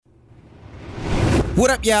What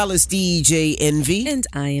up, y'all? It's DJ Envy. And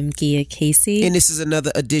I am Gia Casey. And this is another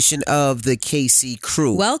edition of the KC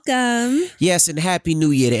Crew. Welcome. Yes, and Happy New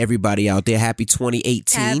Year to everybody out there. Happy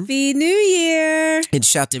 2018. Happy New Year. And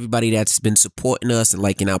shout out to everybody that's been supporting us and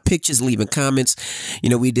liking our pictures, leaving comments. You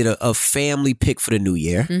know, we did a family pick for the new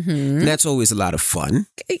year. Mm-hmm. And that's always a lot of fun.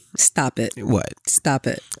 Stop it. What? Stop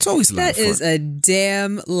it. It's always a lot of fun. That is a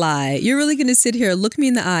damn lie. You're really going to sit here, look me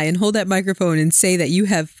in the eye, and hold that microphone and say that you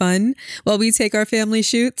have fun while we take our family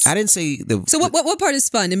shoots? I didn't say the... So what part is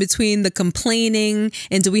fun? In between the complaining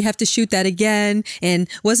and do we have to shoot that again? And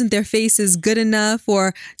wasn't their faces good enough?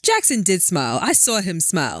 Or Jackson did smile. I saw him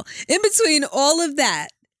smile. In between all of that,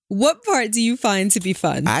 what part do you find to be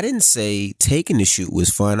fun? I didn't say taking the shoot was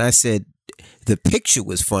fun. I said the picture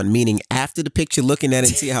was fun, meaning after the picture, looking at it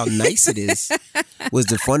and see how nice it is was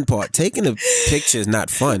the fun part. Taking a picture is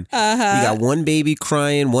not fun. Uh-huh. You got one baby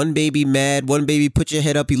crying, one baby mad, one baby put your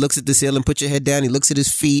head up, he looks at the ceiling, put your head down, he looks at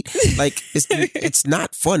his feet. Like, it's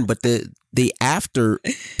not fun, but the after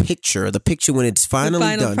picture, the picture when it's finally the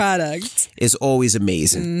final done product is always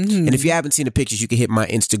amazing. Mm-hmm. And if you haven't seen the pictures, you can hit my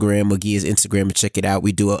Instagram or Gia's Instagram and check it out.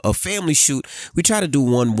 We do a family shoot. We try to do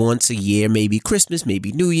one once a year, maybe Christmas,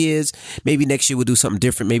 maybe New Year's. Maybe next year we'll do something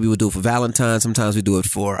different. Maybe we'll do it for Valentine's. Sometimes we do it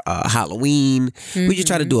for Halloween. Mm-hmm. We just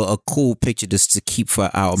try to do a cool picture just to keep for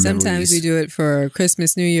our memories. Sometimes we do it for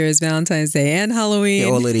Christmas, New Year's, Valentine's Day, and Halloween.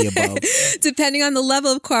 Yeah, all of the above. Depending on the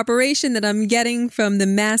level of cooperation that I'm getting from the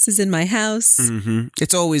masses in my house. Mm-hmm.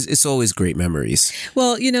 It's always great memories.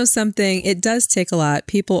 Well, you know something, it does take a lot.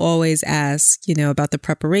 People always ask, about the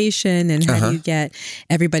preparation and how do you get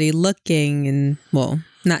everybody looking and, well,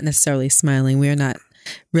 not necessarily smiling. We're not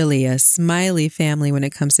really a smiley family when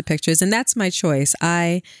it comes to pictures. And that's my choice.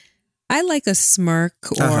 I like a smirk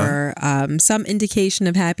or some indication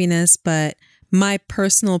of happiness, but my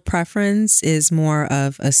personal preference is more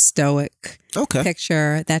of a stoic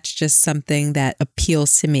picture. That's just something that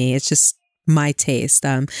appeals to me. It's just my taste.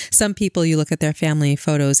 Some people, you look at their family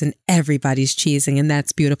photos and everybody's cheesing, and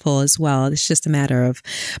that's beautiful as well. It's just a matter of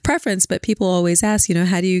preference. But people always ask,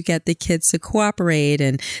 how do you get the kids to cooperate?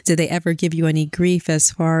 And do they ever give you any grief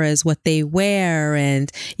as far as what they wear? And,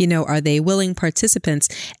 are they willing participants?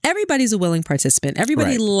 Everybody's a willing participant.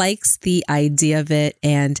 Everybody likes the idea of it.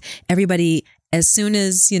 And everybody, as soon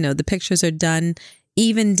as, the pictures are done,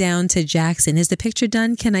 even down to Jackson. Is the picture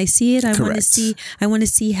done? Can I see it? I want to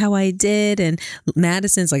see how I did. And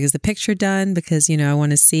Madison's like, is the picture done? Because, I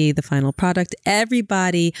want to see the final product.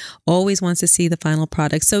 Everybody always wants to see the final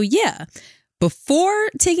product. So yeah, before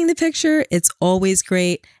taking the picture, it's always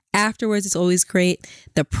great. Afterwards, it's always great.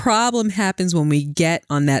 The problem happens when we get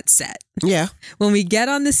on that set. Yeah. When we get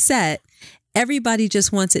on the set, everybody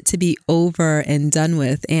just wants it to be over and done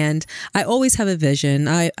with. And I always have a vision.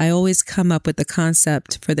 I always come up with the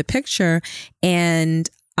concept for the picture and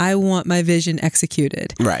I want my vision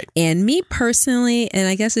executed. Right. And me personally, and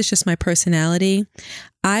I guess it's just my personality,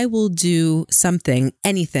 I will do something,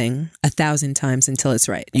 anything, 1,000 times until it's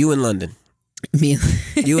right. You in London. Me.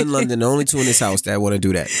 You in London, the only two in this house that want to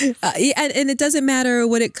do that. And it doesn't matter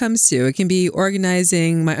what it comes to. It can be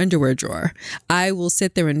organizing my underwear drawer. I will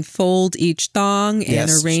sit there and fold each thong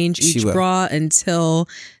and arrange each bra until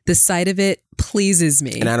the sight of it pleases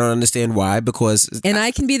me. And I don't understand why, because... And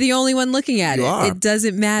I can be the only one looking at it. It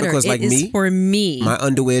doesn't matter. Because it is for me. My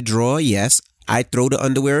underwear drawer, yes. I throw the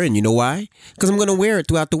underwear in. You know why? Because I'm going to wear it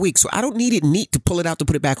throughout the week. So I don't need it neat to pull it out to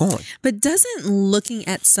put it back on. But doesn't looking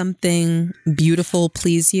at something beautiful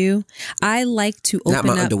please you? I like to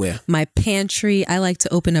open up my pantry. I like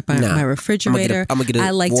to open up my refrigerator.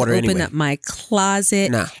 I like to open up my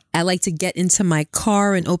closet. I like to get into my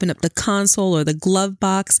car and open up the console or the glove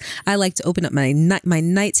box. I like to open up my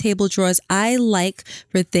night table drawers. I like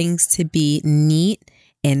for things to be neat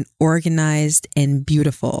and organized and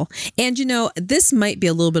beautiful. And, this might be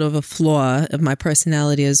a little bit of a flaw of my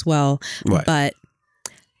personality as well. What? But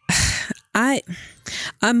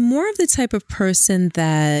I'm more of the type of person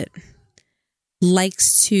that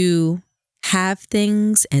likes to have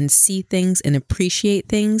things and see things and appreciate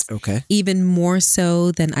things. Okay. Even more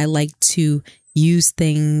so than I like to use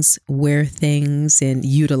things, wear things, and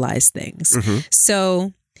utilize things. Mm-hmm.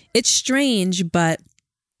 So it's strange, but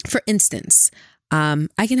for instance,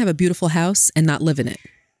 I can have a beautiful house and not live in it.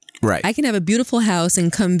 Right. I can have a beautiful house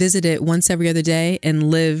and come visit it once every other day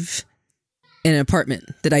and live in an apartment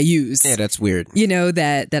that I use. Yeah, that's weird.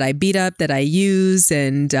 That I beat up, that I use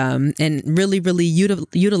and really, really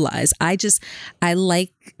utilize. I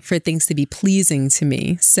like for things to be pleasing to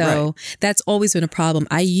me. So that's always been a problem.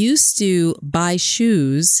 I used to buy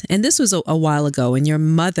shoes, and this was a while ago, and your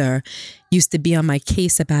mother used to be on my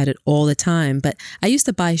case about it all the time. But I used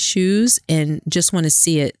to buy shoes and just want to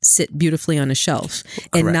see it sit beautifully on a shelf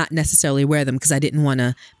and not necessarily wear them because I didn't want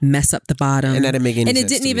to mess up the bottom. And that didn't make any sense. And it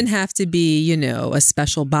didn't even have to be, you know, a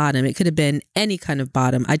special bottom. It could have been any kind of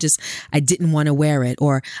bottom. I didn't want to wear it,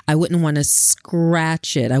 or I wouldn't want to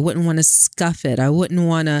scratch it. I wouldn't want to scuff it. I wouldn't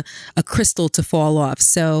want a crystal to fall off.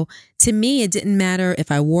 So to me, it didn't matter if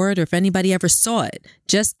I wore it or if anybody ever saw it.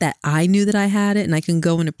 Just that I knew that I had it and I can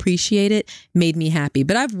go and appreciate it made me happy.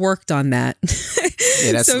 But I've worked on that.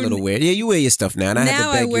 Yeah, that's a little weird. Yeah, you wear your stuff now. And I had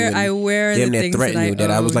to beg I wear the things that I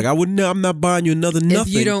own. I was like, I'm not buying you nothing. If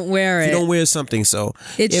you don't wear it. If you don't wear something. So,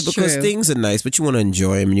 it's because true. things are nice, but you want to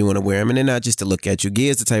enjoy them and you want to wear them. And they're not just to look at you.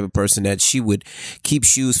 Gia's the type of person that she would keep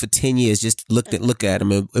shoes for 10 years, just look at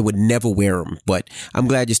them and would never wear them. But I'm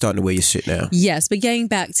glad you're starting to wear your shit now. Yes, but getting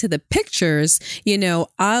back to the pictures, you know,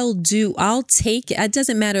 I'll take it. It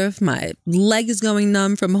doesn't matter if my leg is going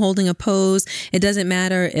numb from holding a pose. It doesn't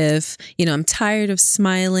matter if, you know, I'm tired of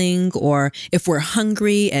smiling, or if we're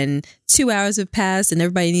hungry and 2 hours have passed and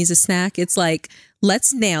everybody needs a snack. It's like,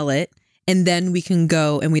 let's nail it. And then we can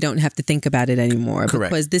go and we don't have to think about it anymore.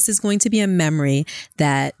 Correct. Because this is going to be a memory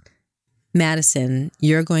that, Madison,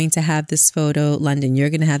 you're going to have this photo. London, you're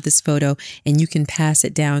going to have this photo, and you can pass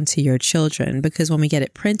it down to your children. Because when we get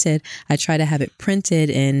it printed, I try to have it printed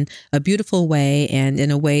in a beautiful way and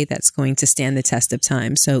in a way that's going to stand the test of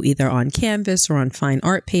time. So either on canvas or on fine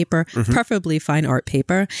art paper, preferably fine art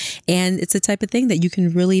paper. And it's the type of thing that you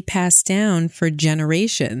can really pass down for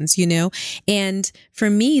generations, you know? And for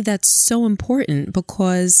me, that's so important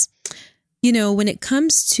because, you know, when it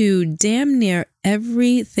comes to damn near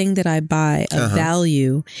everything that I buy of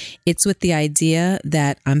value, it's with the idea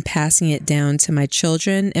that I'm passing it down to my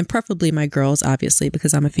children, and preferably my girls, obviously,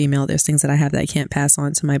 because I'm a female. There's things that I have that I can't pass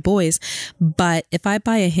on to my boys. But if I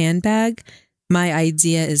buy a handbag, my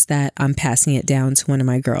idea is that I'm passing it down to one of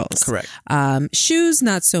my girls. Correct. Shoes,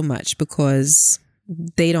 not so much, because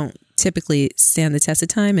they don't typically stand the test of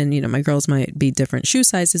time. And, you know, my girls might be different shoe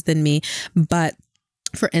sizes than me. But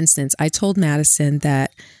for instance, I told Madison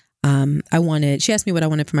that she asked me what I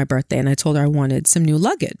wanted for my birthday, and I told her I wanted some new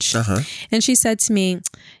luggage. And she said to me,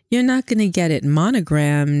 "You're not going to get it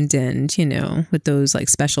monogrammed and, you know, with those like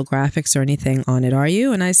special graphics or anything on it, are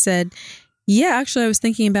you?" And I said, "Yeah, actually, I was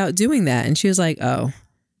thinking about doing that." And she was like, "Oh."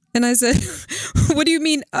 And I said, "What do you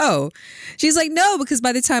mean, oh?" She's like, "No, because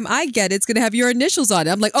by the time I get it, it's going to have your initials on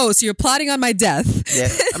it." I'm like, "Oh, so you're plotting on my death." Yeah,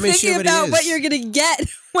 I mean, thinking about what you're going to get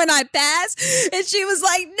when I pass. And she was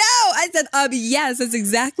like, "No." I said, yes, that's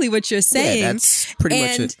exactly what you're saying. Yeah, that's pretty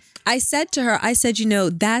much it. I said to her, you know,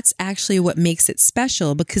 that's actually what makes it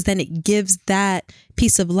special, because then it gives that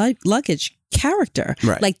piece of luggage character.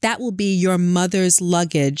 Right. Like that will be your mother's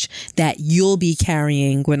luggage that you'll be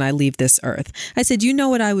carrying when I leave this earth. I said, "You know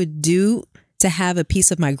what I would do to have a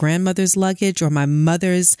piece of my grandmother's luggage or my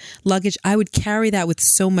mother's luggage? I would carry that with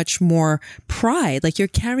so much more pride. Like you're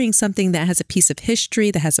carrying something that has a piece of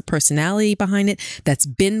history, that has a personality behind it, that's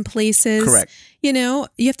been places." Correct. You know,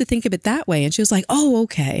 you have to think of it that way. And she was like, "Oh,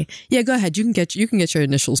 okay. Yeah, go ahead. You can get your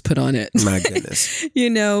initials put on it." My goodness. You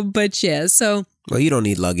know, but yeah, so. Well, you don't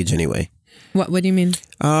need luggage anyway. What do you mean?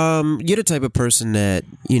 You're the type of person that,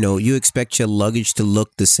 you know, you expect your luggage to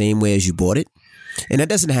look the same way as you bought it. And that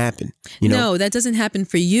doesn't happen. You know? No, that doesn't happen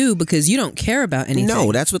for you because you don't care about anything.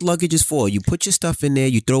 No, that's what luggage is for. You put your stuff in there,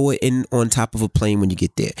 you throw it in on top of a plane when you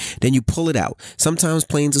get there. Then you pull it out. Sometimes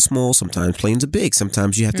planes are small, sometimes planes are big.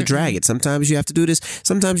 Sometimes you have to drag it. Sometimes you have to do this.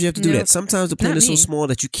 Sometimes you have to do that. Sometimes the plane is so small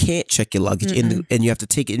that you can't check your luggage in and you have to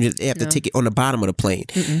take it. You have to take it on the bottom of the plane.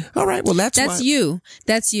 All right, well that's why. You.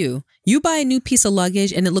 That's you. You buy a new piece of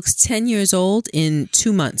luggage and it looks 10 years old in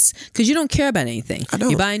 2 months because you don't care about anything. I don't.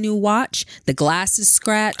 You buy a new watch, the glass is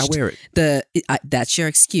scratched. I wear it. That's your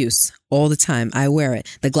excuse all the time. I wear it.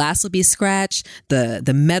 The glass will be scratched.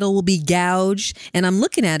 The metal will be gouged. And I'm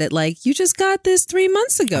looking at it like, you just got this 3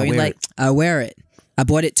 months ago. You're like, I wear it. I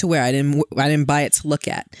bought it to wear. I didn't buy it to look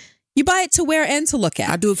at. You buy it to wear and to look at.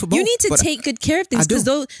 I do it for both. You need to take good care of things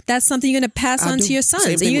because that's something you're going to pass on to your sons.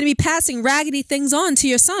 And you're going to be passing raggedy things on to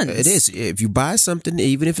your sons. It is. If you buy something,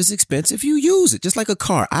 even if it's expensive, you use it. Just like a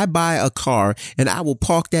car. I buy a car and I will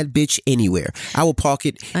park that bitch anywhere. I will park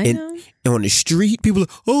it on the street, people are,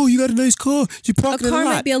 oh, you got a nice car. You parked a in a car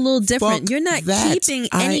lot. might be a little different. Fuck You're not that. keeping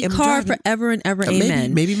I any am car driving. forever and ever.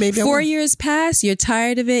 Amen. Maybe 4 years pass, you're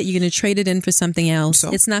tired of it, you're going to trade it in for something else.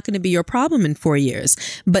 So? It's not going to be your problem in 4 years.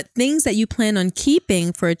 But things that you plan on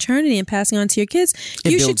keeping for eternity and passing on to your kids,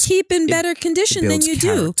 you should keep in better condition than you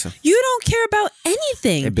character. do. You don't care about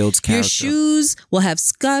anything. It builds character. Your shoes will have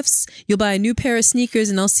scuffs. You'll buy a new pair of sneakers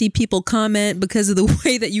and I'll see people comment because of the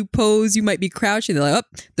way that you pose. You might be crouching. They're like,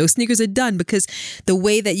 oh, those sneakers are done because the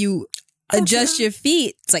way that you adjust your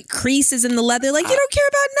feet, it's like creases in the leather. Like, you don't care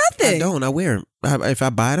about nothing. I don't. I wear them. If I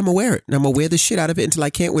buy it, I'm gonna wear it. And I'm gonna wear the shit out of it until I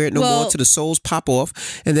can't wear it no more, until the soles pop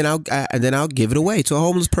off, and then I'll give it away to a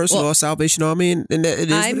homeless person or a Salvation Army. And it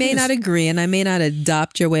is I may not agree, and I may not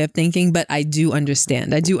adopt your way of thinking, but I do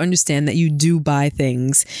understand. I do understand that you do buy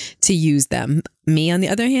things to use them. Me, on the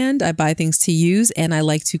other hand, I buy things to use, and I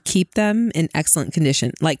like to keep them in excellent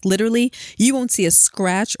condition. Like, literally, you won't see a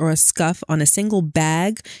scratch or a scuff on a single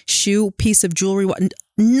bag, shoe, piece of jewelry,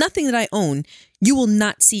 nothing that I own. You will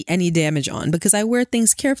not see any damage on, because I wear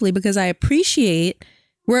things carefully, because I appreciate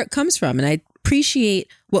where it comes from, and I appreciate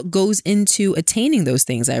what goes into attaining those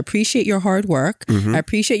things. I appreciate your hard work. I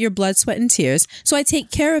appreciate your blood, sweat, and tears. So I take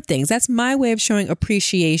care of things. That's my way of showing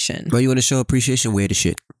appreciation. Well, you want to show appreciation? Wear the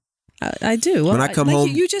shit. I do. Well, when I come home,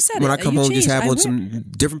 you just said when it. I come home, just have on some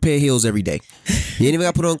different pair of heels every day. You ain't even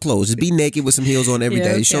got to put on clothes. Just be naked with some heels on every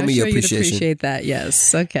day. Okay, Show me your appreciation. You'd appreciate that.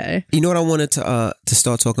 Yes. Okay. You know what I wanted to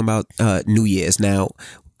start talking about? New Year's. Now,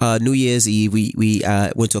 New Year's Eve, we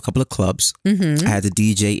went to a couple of clubs. I had the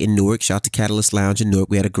DJ in Newark. Shout out to Catalyst Lounge in Newark.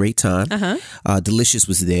 We had a great time. Delicious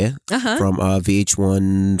was there from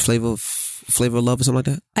VH1 Flavor of Love or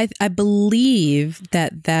something like that. I believe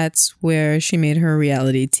that's where she made her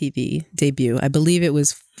reality TV debut. I believe it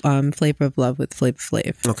was Flavor of Love with Flavor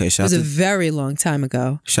Flav. Okay, it was a very long time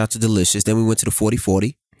ago. Shout out to Delicious. Then we went to the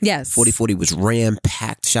 4040. Yes. 4040 was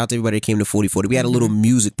ram-packed. Shout out to everybody that came to 4040. We had a little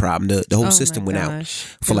music problem. The whole system went out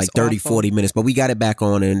for like 30, 40 minutes. But we got it back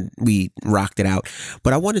on and we rocked it out.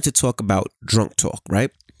 But I wanted to talk about drunk talk, right?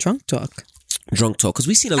 Drunk talk? Drunk talk. Because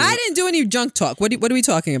we seen a lot. I didn't do any drunk talk. What are we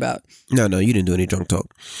talking about? No, you didn't do any drunk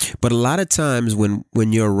talk. But a lot of times when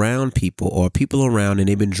you're around people or people around and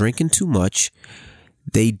they've been drinking too much,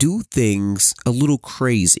 they do things a little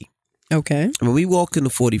crazy. Okay. When we walked in the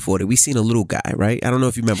 4040, we seen a little guy, right? I don't know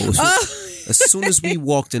if you remember. As soon as we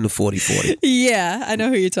walked in the 4040. Yeah, I know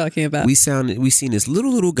who you're talking about. We seen this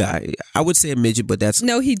little guy. I would say a midget, but that's...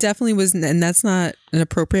 No, he definitely was, and that's not an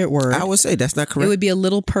appropriate word. I would say that's not correct. It would be a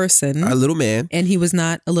little person. A little man. And he was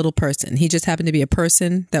not a little person. He just happened to be a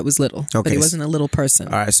person that was little. Okay. But he wasn't a little person.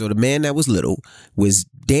 All right, so the man that was little was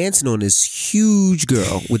dancing on this huge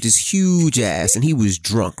girl with this huge ass, and he was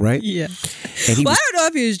drunk, right? Yeah. And I don't know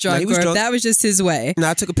if he was drunk or if that was just his way. No,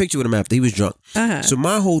 I took a picture with him after. He was drunk. So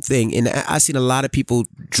my whole thing, and I seen a lot of people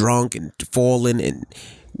drunk and falling and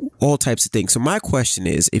all types of things. So my question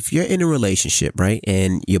is, if you're in a relationship, right,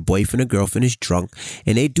 and your boyfriend or girlfriend is drunk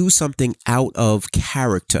and they do something out of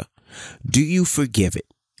character, do you forgive it?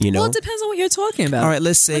 You know? Well, it depends on what you're talking about. All right,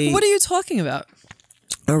 let's say... Like, what are you talking about?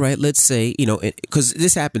 All right, let's say, because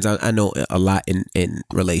this happens, I know a lot in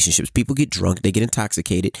relationships. People get drunk, they get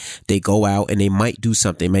intoxicated, they go out and they might do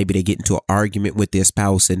something. Maybe they get into an argument with their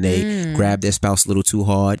spouse and they grab their spouse a little too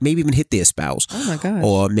hard, maybe even hit their spouse. Oh my gosh.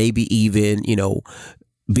 Or maybe even,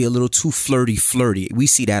 be a little too flirty. We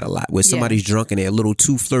see that a lot where somebody's drunk and they're a little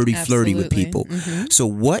too flirty with people. So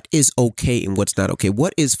what is okay and what's not okay?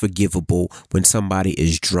 What is forgivable when somebody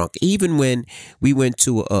is drunk? Even when we went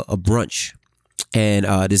to a brunch and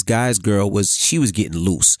this guy's girl was getting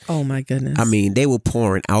loose. Oh my goodness. I mean, they were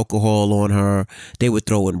pouring alcohol on her. They were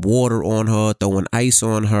throwing water on her, throwing ice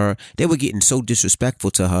on her. They were getting so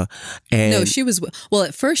disrespectful to her. And no, she was, well,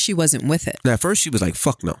 at first she wasn't with it. At first she was like,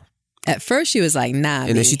 fuck no. At first she was like, nah.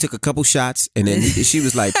 And then she took a couple shots and then she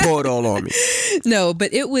was like, pour it all on me. No,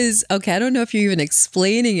 but it was, okay, I don't know if you're even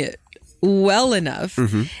explaining it well enough.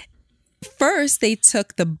 First, they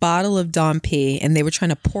took the bottle of Dom P and they were trying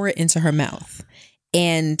to pour it into her mouth.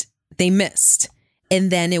 And they missed. And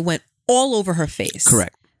then it went all over her face.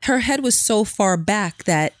 Correct. Her head was so far back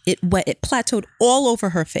that it plateaued all over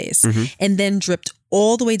her face and then dripped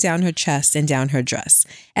all the way down her chest and down her dress.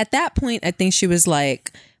 At that point, I think she was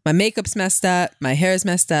like, my makeup's messed up, my hair's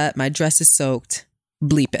messed up, my dress is soaked,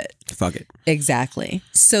 bleep it. Fuck it. Exactly.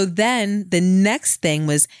 So then the next thing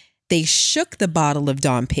was they shook the bottle of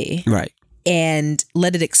Dom P. Right. And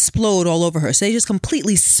let it explode all over her. So they just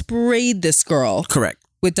completely sprayed this girl. Correct.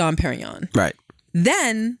 With Dom Perignon. Right.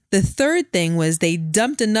 Then the third thing was they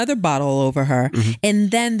dumped another bottle over her.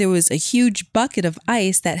 And then there was a huge bucket of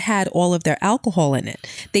ice that had all of their alcohol in it.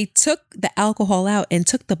 They took the alcohol out and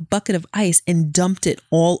took the bucket of ice and dumped it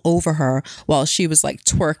all over her while she was like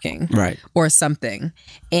twerking or something.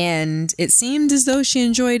 And it seemed as though she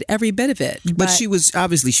enjoyed every bit of it. But she was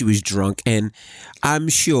drunk. And I'm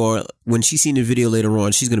sure when she's seen the video later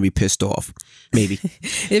on, she's going to be pissed off. Maybe.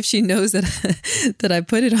 If she knows that I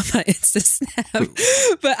put it on my Insta Snap.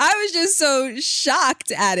 But I was just so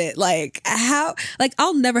shocked at it. Like, how? Like,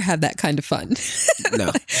 I'll never have that kind of fun.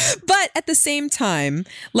 No. But at the same time,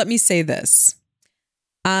 let me say this.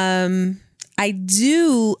 I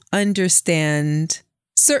do understand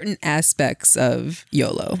certain aspects of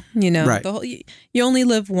YOLO, right. The whole, you only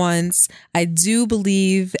live once. I do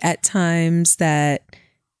believe at times that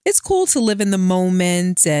it's cool to live in the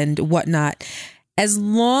moment and whatnot, as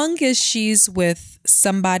long as she's with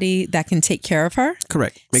somebody that can take care of her.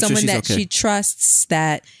 Correct. Someone that she trusts,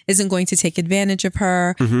 that isn't going to take advantage of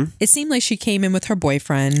her. It seemed like she came in with her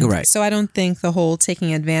boyfriend. Right. So I don't think the whole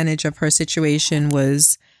taking advantage of her situation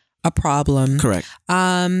was a problem. Correct.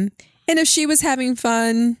 And if she was having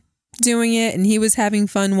fun doing it and he was having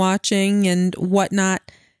fun watching and whatnot,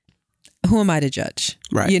 who am I to judge?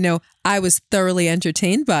 Right. I was thoroughly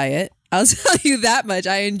entertained by it. I'll tell you that much.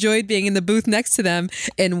 I enjoyed being in the booth next to them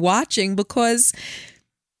and watching because,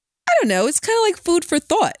 I don't know, it's kind of like food for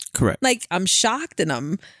thought. Correct. Like, I'm shocked and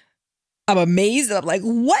I'm amazed and I'm like,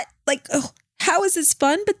 what? Like, how is this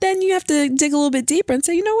fun? But then you have to dig a little bit deeper and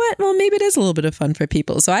say, you know what? Well, maybe it is a little bit of fun for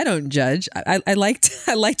people. So I don't judge. I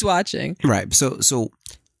liked watching. Right. So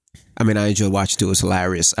I mean, I enjoy watching it. It was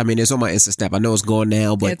hilarious. I mean, it's on my Insta Snap. I know it's gone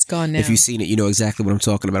now, but it's gone now. If you've seen it, you know exactly what I'm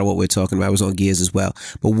talking about, what we're talking about. It was on Gears as well.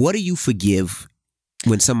 But what do you forgive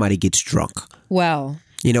when somebody gets drunk? Well,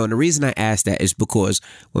 and the reason I ask that is because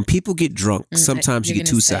when people get drunk, sometimes you get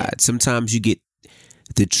two sides. Sometimes you get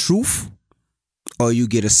the truth or you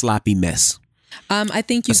get a sloppy mess. I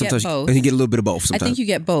think you get both. And you get a little bit of both sometimes. I think you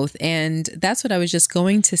get both. And that's what I was just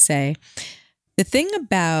going to say. The thing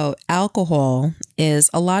about alcohol is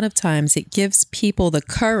a lot of times it gives people the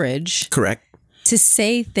courage Correct. to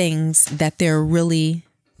say things that they're really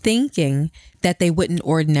thinking that they wouldn't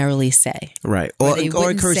ordinarily say. Right. Or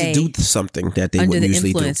encourage to do something that they wouldn't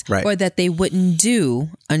usually do. Right. Or that they wouldn't do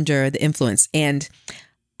under the influence. And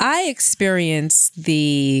I experienced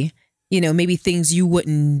the, maybe things you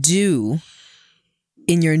wouldn't do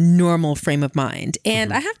in your normal frame of mind.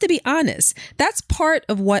 And I have to be honest, that's part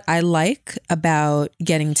of what I like about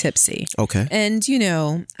getting tipsy. Okay. And,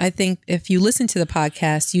 I think if you listen to the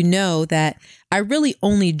podcast, you know that I really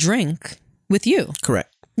only drink with you.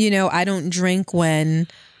 Correct. I don't drink when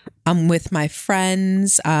I'm with my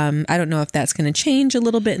friends. I don't know if that's going to change a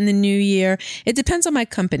little bit in the new year. It depends on my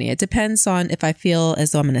company. It depends on if I feel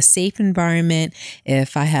as though I'm in a safe environment,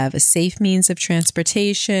 if I have a safe means of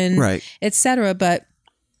transportation, right, etc. But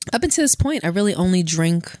up until this point, I really only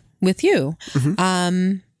drink with you.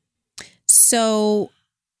 So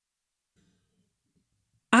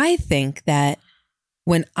I think that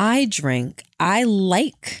when I drink, I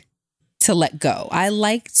like to let go. I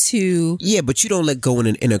like to. Yeah, but you don't let go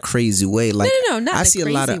in a crazy way. Like, no, not in a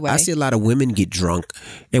crazy way. I see a lot of women get drunk,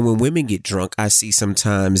 and when women get drunk, I see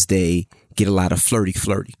sometimes they get a lot of flirty.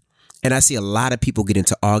 And I see a lot of people get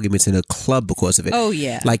into arguments in a club because of it. Oh,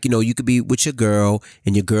 yeah. Like, you could be with your girl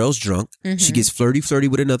and your girl's drunk. She gets flirty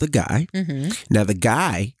with another guy. Now, the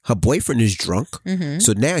guy, her boyfriend is drunk.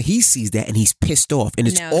 So now he sees that and he's pissed off. And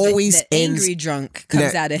it's now always the angry drunk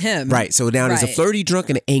comes out of him. Right. So now there's a flirty drunk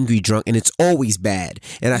and an angry drunk, and it's always bad.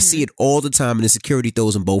 And I see it all the time, and the security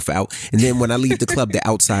throws them both out. And then when I leave the club, they're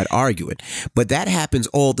outside arguing. But that happens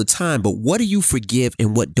all the time. But what do you forgive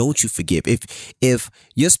and what don't you forgive? If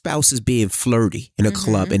your spouse is being flirty in a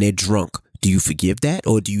club and they're drunk, do you forgive that,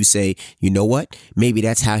 or do you say, you know what, maybe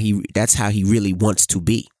that's how he really wants to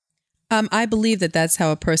be? I believe that that's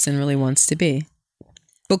how a person really wants to be,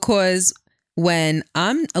 because when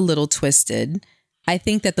I'm a little twisted, I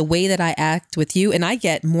think that the way that I act with you, and I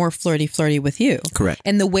get more flirty with you, correct,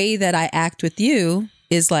 and the way that I act with you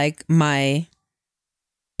is like my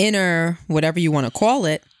inner, whatever you want to call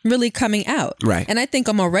it, really coming out, right? And I think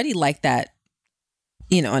I'm already like that,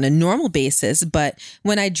 on a normal basis, but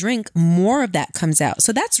when I drink, more of that comes out.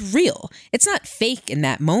 So that's real. It's not fake in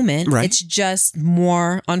that moment. Right. It's just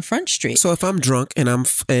more on Front Street. So if I'm drunk and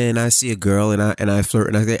I see a girl and I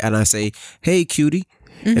flirt and I say, "Hey, cutie,"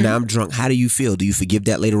 and I'm drunk, how do you feel? Do you forgive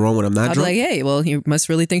that later on when I'm not I'll drunk? be like, hey, well, you must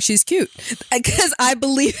really think she's cute, because I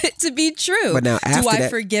believe it to be true. But now, after do I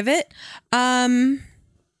forgive it? Well,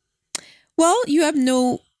 you have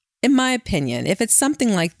no, in my opinion, if it's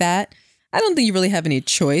something like that, I don't think you really have any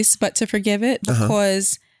choice but to forgive it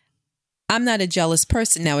because I'm not a jealous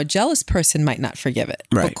person. Now, a jealous person might not forgive it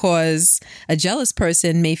because a jealous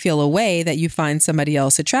person may feel a way that you find somebody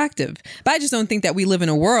else attractive. But I just don't think that we live in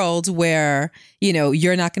a world where, you know,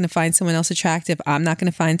 you're not going to find someone else attractive. I'm not going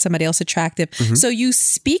to find somebody else attractive. So you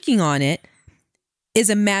speaking on it is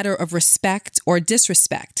a matter of respect or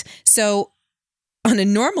disrespect. So on a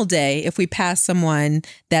normal day, if we pass someone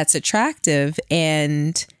that's attractive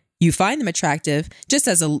and you find them attractive, just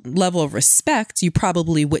as a level of respect, you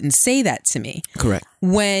probably wouldn't say that to me. Correct.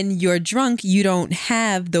 When you're drunk, you don't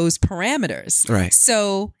have those parameters. Right.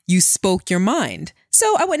 So you spoke your mind.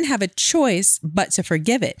 So I wouldn't have a choice but to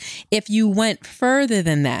forgive it. If you went further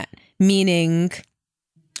than that, meaning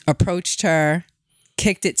approached her,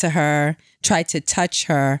 kicked it to her, tried to touch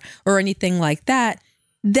her, or anything like that,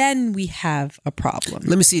 then we have a problem.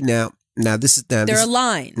 Let me see now. There are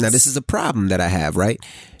lines. Now, this is a problem that I have, right?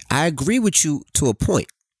 I agree with you to a point,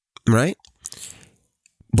 right?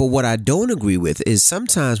 But what I don't agree with is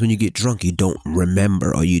sometimes when you get drunk, you don't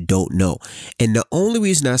remember or you don't know. And the only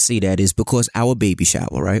reason I say that is because our baby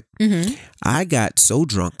shower, right? I got so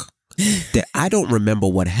drunk that I don't remember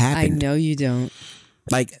what happened. I know you don't.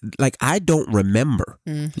 Like I don't remember.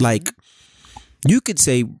 Like you could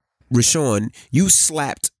say, Rashawn, you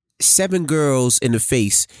slapped 7 girls in the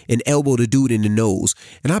face and elbowed a dude in the nose.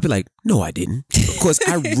 And I'd be like, no, I didn't. Because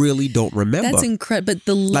I really don't remember. That's incredible. But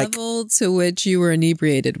the level to which you were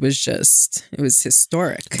inebriated was it was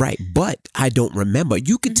historic. Right. But I don't remember.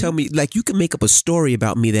 You could tell me, like, you could make up a story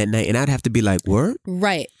about me that night and I'd have to be like, word?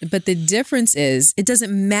 Right. But the difference is it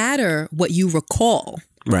doesn't matter what you recall.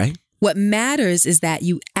 Right. What matters is that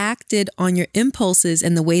you acted on your impulses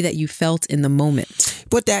and the way that you felt in the moment.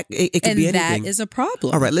 But it could be anything. And that is a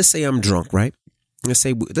problem. All right, let's say I'm drunk, right? Let's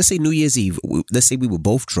say New Year's Eve. Let's say we were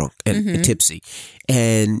both drunk and tipsy,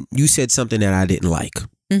 and you said something that I didn't like,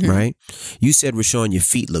 right? You said, Rashawn, your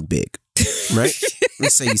feet look big, right?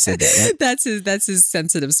 Let's say you said that, right? That's his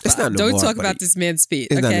sensitive spot. It's not Don't anymore, talk about this man's feet.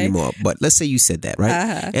 It's okay? not anymore. But let's say you said that,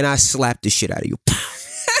 right? And I slapped the shit out of you.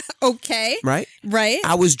 Okay. Right? Right.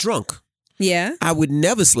 I was drunk. Yeah. I would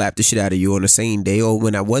never slap the shit out of you on the same day or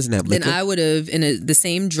when I wasn't having liquor. Then I would have, in the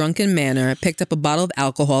same drunken manner, picked up a bottle of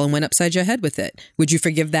alcohol and went upside your head with it. Would you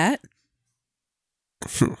forgive that?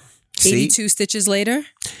 82 stitches later?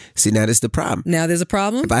 See, now that's the problem. Now there's a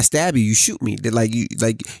problem? If I stab you, you shoot me.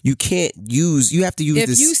 You can't use, you have to use the same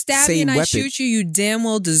weapon. If you stab me and I shoot you, you damn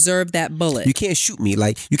well deserve that bullet. You can't shoot me.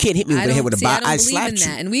 Like, you can't hit me over the head with a bottle. I don't believe in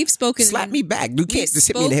that. And we've spoken. Slap me back. You can't just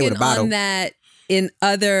hit me in the head with a bottle. On that in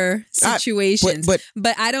other situations.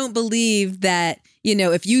 But I don't believe that,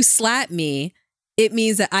 if you slap me, it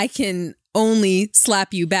means that I can only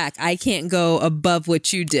slap you back. I can't go above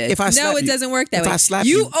what you did. It doesn't work that way. I slap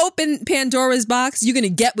you open Pandora's box, you're going to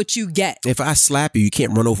get what you get. If I slap you, you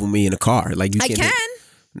can't run over me in a car. Like, you can't. I can.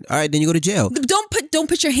 All right, then you go to jail. Don't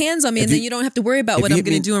put your hands on me, and then you don't have to worry about what I'm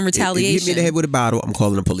going to do in retaliation. If you hit me in the head with a bottle, I'm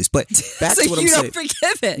calling the police. But back so to what I'm saying. You don't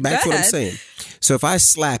forgive it. Back to what I'm saying. So if I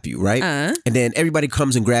slap you, right, and then everybody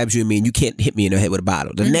comes and grabs you and me, and you can't hit me in the head with a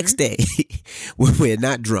bottle. The next day, when we're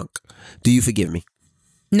not drunk, do you forgive me?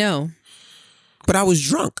 No. But I was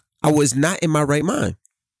drunk. I was not in my right mind.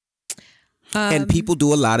 And people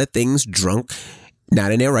do a lot of things drunk,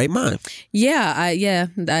 not in their right mind. Yeah,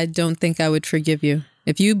 I don't think I would forgive you.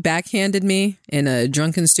 If you backhanded me in a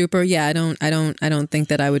drunken stupor, I don't think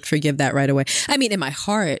that I would forgive that right away. I mean, in my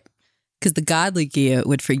heart, because the godly Gia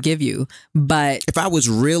would forgive you, but if I was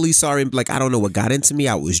really sorry, like I don't know what got into me,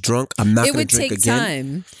 I was drunk. I'm not going to drink again. It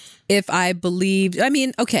would take time. If I believed, I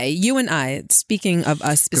mean, okay, you and I, speaking of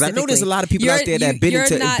us specifically. Because I know there's a lot of people out there that have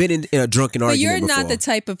been in a drunken argument before. But you're not the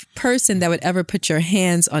type of person that would ever put your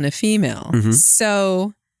hands on a female.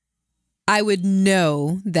 So I would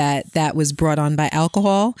know that was brought on by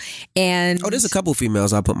alcohol. And there's a couple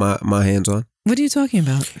females I put my hands on. What are you talking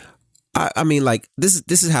about? I mean, like, this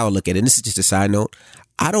is how I look at it. And this is just a side note.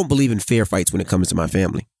 I don't believe in fair fights when it comes to my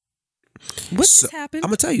family. What just happened? I'm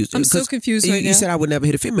going to tell you. I'm so confused right now. You said I would never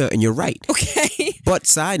hit a female, and you're right. Okay. But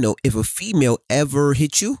side note, if a female ever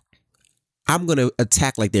hits you, I'm going to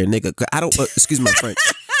attack like they're a nigga. I don't, excuse my French.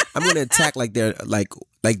 I'm going to attack like they're like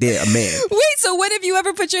they're a man. Wait, so when have you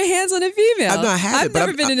ever put your hands on a female? I've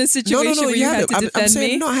never been in a situation where you had to defend I'm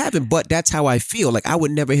saying, me. No, I haven't. But that's how I feel. Like I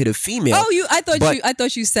would never hit a female. Oh, I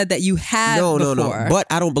thought you said that you had before. No. But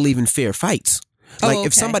I don't believe in fair fights. Like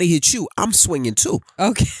if somebody hits you, I'm swinging too.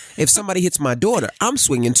 Okay. If somebody hits my daughter, I'm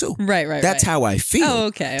swinging too. Right. That's how I feel. Oh,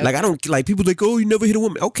 okay. Like I don't like people like, oh, you never hit a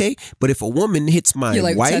woman. Okay, but if a woman hits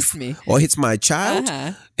my wife or hits my child,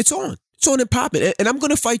 it's on. It's on and popping. And I'm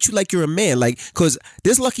going to fight you like you're a man. Like, because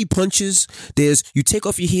there's lucky punches. There's you take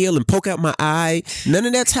off your heel and poke out my eye. None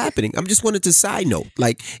of that's happening. I'm just wanted to side note.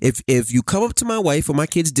 Like, if you come up to my wife or my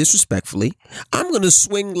kids disrespectfully, I'm going to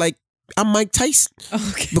swing like I'm Mike Tyson.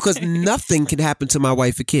 Okay. Because nothing can happen to my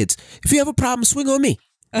wife or kids. If you have a problem, swing on me.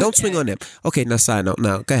 Don't swing on them. Okay, now side note.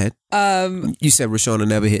 Now, go ahead. You said Rashawna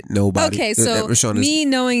never hit nobody. Okay, so me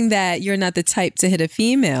knowing that you're not the type to hit a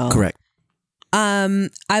female. Correct.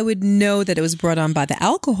 I would know that it was brought on by the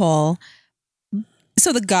alcohol.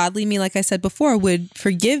 So the godly me, like I said before, would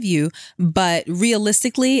forgive you. But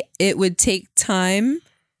realistically, it would take time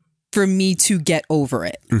for me to get over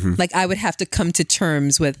it. Mm-hmm. Like I would have to come to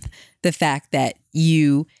terms with the fact that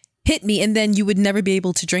you hit me and then you would never be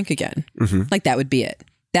able to drink again. Mm-hmm. Like that would be it.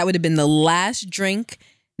 That would have been the last drink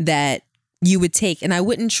that you would take. And I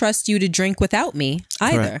wouldn't trust you to drink without me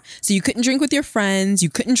either. Right. So you couldn't drink with your friends. You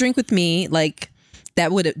couldn't drink with me. Like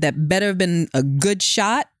that better have been a good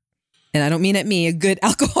shot. And I don't mean at me, a good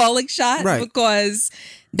alcoholic shot. Right. Because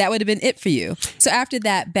that would have been it for you. So after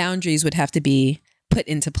that, boundaries would have to be put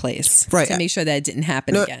into place to make sure that it didn't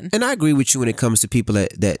happen again. And I agree with you when it comes to people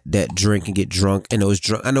that drink and get drunk. And those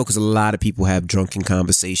drunk, I know because a lot of people have drunken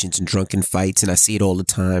conversations and drunken fights, and I see it all the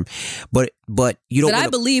time. But you don't. But I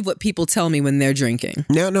believe what people tell me when they're drinking.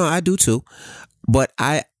 No, I do too. But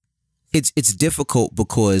it's difficult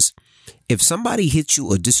because if somebody hits you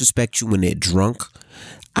or disrespects you when they're drunk,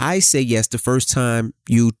 I say yes the first time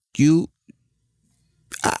you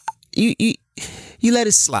let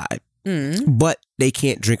it slide. Mm. But they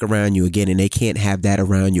can't drink around you again, and they can't have that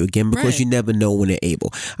around you again because you never know when they're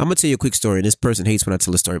able. I'm gonna tell you a quick story, and this person hates when I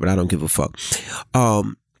tell a story, but I don't give a fuck.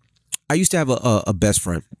 I used to have a best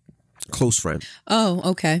friend, close friend. Oh,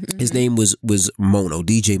 okay. Mm-hmm. His name was Mono,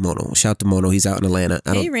 DJ Mono. Shout out to Mono. He's out in Atlanta.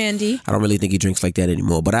 Hey, Randy. I don't really think he drinks like that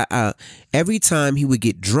anymore. But I every time he would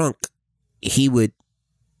get drunk, he would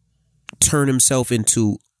turn himself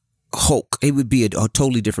into Hulk. It would be a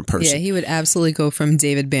totally different person. Yeah, he would absolutely go from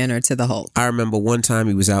David Banner to the Hulk. I remember one time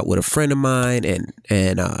he was out with a friend of mine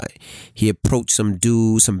and he approached some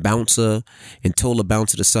dude, some bouncer, and told the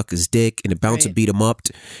bouncer to suck his dick, and the bouncer beat him up.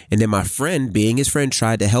 And then my friend, being his friend,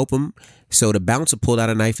 tried to help him. So the bouncer pulled out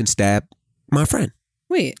a knife and stabbed my friend.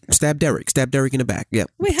 Wait. Stabbed Derek in the back. Yeah.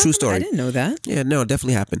 Wait, true story. I didn't know that. Yeah, no, it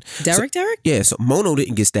definitely happened. Derek? Yeah, so Mono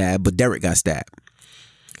didn't get stabbed, but Derek got stabbed.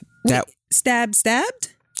 Wait,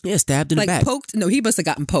 stabbed? Yeah, stabbed in the back. Like poked? No, he must have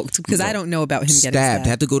gotten poked because I don't know about him getting stabbed.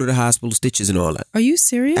 Had to go to the hospital, stitches and all that. Are you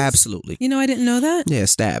serious? Absolutely. You know, I didn't know that. Yeah,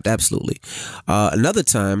 stabbed. Absolutely. Another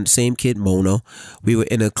time, same kid, Mono, we were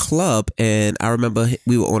in a club and I remember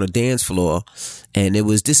we were on a dance floor and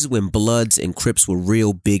this is when Bloods and Crips were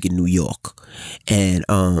real big in New York. And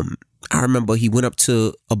I remember he went up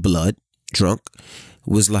to a Blood, drunk,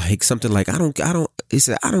 was like something like, he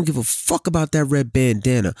said, I don't give a fuck about that red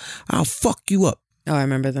bandana. I'll fuck you up. Oh, I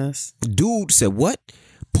remember this. Dude said, what?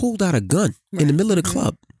 Pulled out a gun in the middle of the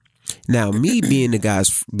club. Now, me being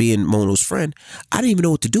Mono's friend, I didn't even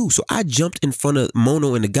know what to do. So I jumped in front of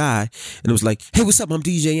Mono and the guy and it was like, hey, what's up? I'm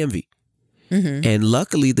DJ Envy. Mm-hmm. And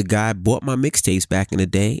luckily, the guy bought my mixtapes back in the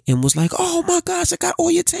day and was like, oh my gosh, I got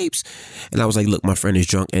all your tapes. And I was like, look, my friend is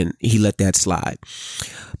drunk, and he let that slide.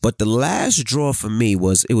 But the last draw for me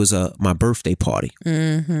was my birthday party.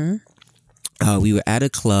 Mm-hmm. We were at a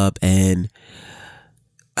club and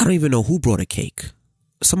I don't even know who brought a cake.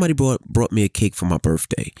 Somebody brought me a cake for my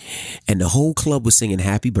birthday. And the whole club was singing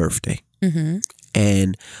happy birthday. Mm-hmm.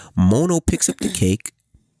 And Mono picks up the cake.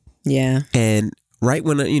 Yeah. And right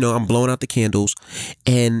when, I'm blowing out the candles.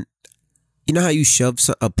 And you know how you shove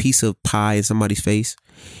a piece of pie in somebody's face?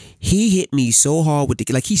 He hit me so hard with the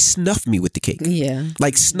cake. Like he snuffed me with the cake. Yeah.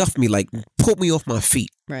 Like snuffed me, like pulled me off my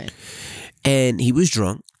feet. Right. And he was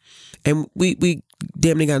drunk. And we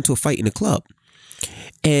damn near got into a fight in the club.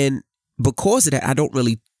 And because of that, I don't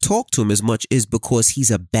really talk to him as much is because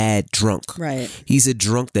he's a bad drunk. Right. He's a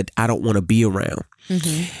drunk that I don't want to be around.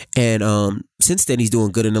 Mm-hmm. And since then, he's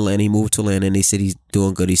doing good in Atlanta. He moved to Atlanta and they said he's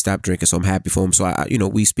doing good. He stopped drinking. So I'm happy for him. So,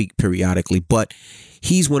 we speak periodically. But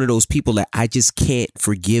he's one of those people that I just can't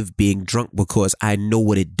forgive being drunk because I know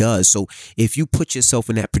what it does. So if you put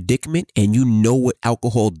yourself in that predicament and you know what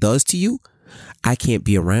alcohol does to you, I can't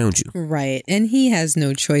be around you. Right. And he has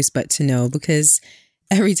no choice but to know because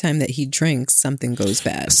every time that he drinks, something goes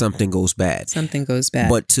bad. Something goes bad.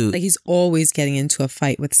 But he's always getting into a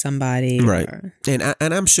fight with somebody. Right. And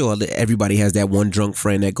I'm sure that everybody has that one drunk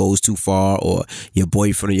friend that goes too far, or your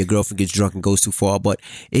boyfriend or your girlfriend gets drunk and goes too far. But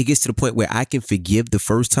it gets to the point where I can forgive the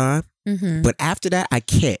first time. But after that, I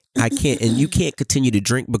can't. And you can't continue to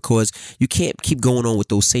drink because you can't keep going on with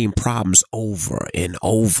those same problems over and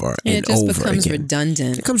over and over again. It just becomes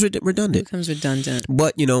redundant. It becomes redundant. It becomes redundant.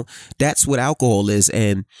 But, that's what alcohol is.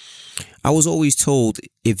 And I was always told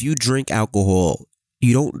if you drink alcohol,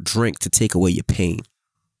 you don't drink to take away your pain.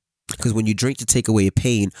 Because when you drink to take away your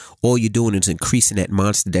pain, all you're doing is increasing that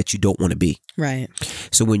monster that you don't want to be. Right.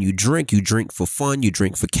 So when you drink for fun, you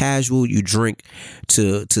drink for casual, you drink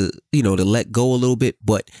to let go a little bit,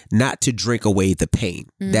 but not to drink away the pain.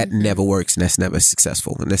 That never works, and that's never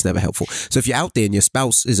successful, and that's never helpful. So if you're out there and your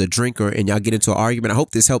spouse is a drinker and y'all get into an argument, I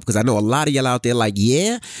hope this helps, because I know a lot of y'all out there like,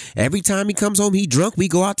 yeah, every time he comes home, he drunk, we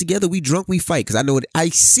go out together, we drunk, we fight. Because I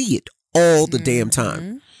see it all the damn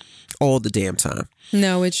time. All the damn time.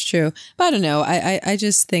 No, it's true. But I don't know. I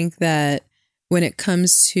just think that when it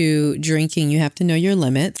comes to drinking, you have to know your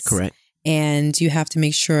limits. Correct. And you have to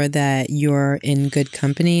make sure that you're in good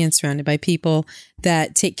company and surrounded by people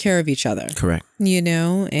that take care of each other. Correct.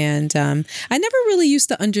 And I never really used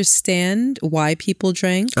to understand why people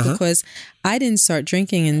drank because I didn't start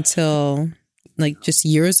drinking until like just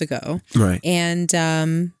years ago. Right. And,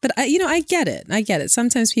 but I get it. I get it.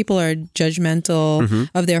 Sometimes people are judgmental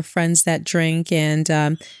of their friends that drink.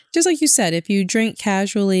 And, just like you said, if you drink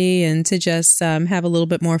casually and to just, have a little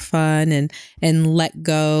bit more fun and let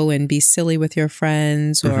go and be silly with your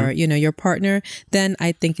friends or, your partner, then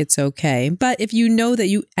I think it's okay. But if you know that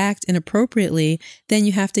you act inappropriately, then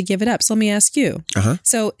you have to give it up. So let me ask you.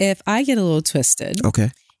 So if I get a little twisted. Okay.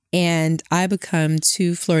 And I become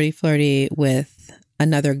too flirty with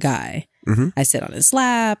another guy. I sit on his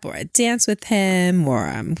lap, or I dance with him, or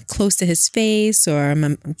I'm close to his face, or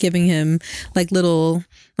I'm giving him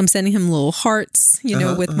I'm sending him little hearts,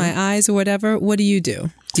 with my eyes or whatever. What do?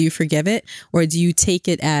 Do you forgive it? Or do you take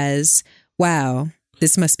it as, wow,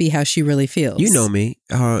 this must be how she really feels? You know me.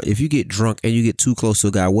 If you get drunk and you get too close to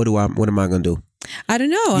a guy, what am I going to do? I don't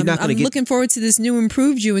know. I'm looking forward to this new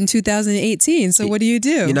improved you in 2018. So what do?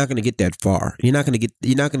 You're not going to get that far.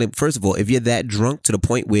 First of all, if you're that drunk to the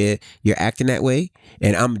point where you're acting that way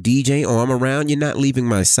and I'm DJing or I'm around, you're not leaving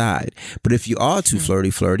my side. But if you are too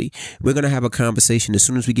flirty, we're going to have a conversation as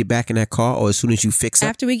soon as we get back in that car or as soon as you fix up.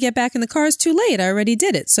 After we get back in the car, it's too late. I already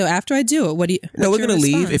did it. So after I do it, No, we're going to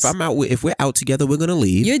leave. If we're out together, we're going to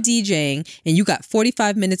leave. You're DJing and you got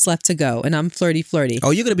 45 minutes left to go and I'm flirty. Oh,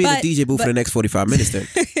 you're going to be in the DJ booth for the next 45 minutes then.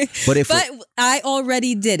 But I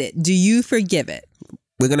already did it. Do you forgive it?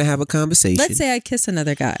 We're going to have a conversation. Let's say I kiss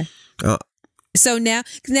another guy. So now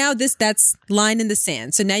that's line in the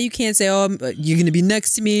sand. So now you can't say, oh, you're going to be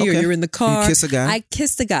next to me or you're in the car. You kiss a guy? I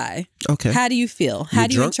kissed a guy. Okay. How do you feel? How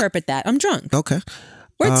do you interpret that? I'm drunk. Okay.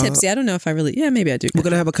 Or tipsy. I don't know if I really... Yeah, maybe I do. We're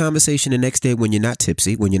going to have a conversation the next day when you're not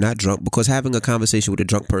tipsy, when you're not drunk, because having a conversation with a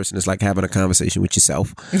drunk person is like having a conversation with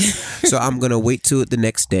yourself. So I'm going to wait till the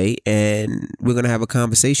next day and we're going to have a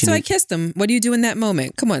conversation. So I kissed him. What do you do in that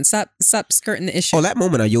moment? Come on, stop skirting the issue. Oh, that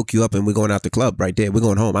moment I yoke you up and we're going out the club right there. We're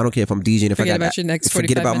going home. I don't care if I'm DJing. Forget about your next 45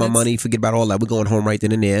 Forget about minutes. my money. Forget about all that. We're going home right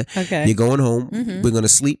then and there. Okay. You're going home. We're going to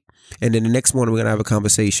sleep. And then the next morning, we're going to have a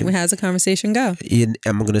conversation. How's the conversation go?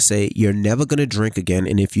 I'm going to say, you're never going to drink again.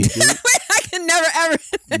 And if you do... I can never, ever.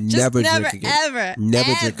 Never drink again.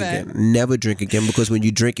 Never drink again. Because when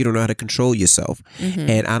you drink, you don't know how to control yourself.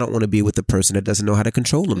 And I don't want to be with a person that doesn't know how to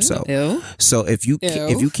control himself. Ew. So if you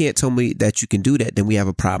can't tell me that you can do that, then we have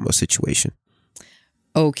a problem or situation.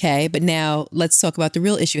 Okay. But now let's talk about the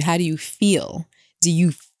real issue. How do you feel? Do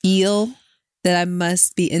you feel that I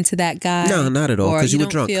must be into that guy? No, not at all. Because you were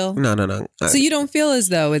drunk. No. So you don't feel as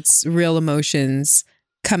though it's real emotions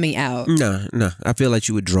coming out? No. I feel like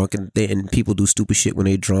you were drunk and people do stupid shit when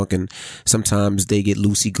they're drunk and sometimes they get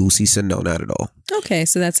loosey-goosey. So no, not at all. Okay,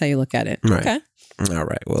 so that's how you look at it. Right. Okay. All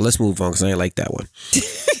right. Well, let's move on because I ain't like that one.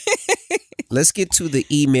 Let's get to the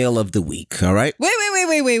email of the week. All right.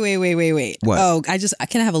 Wait. What? Oh,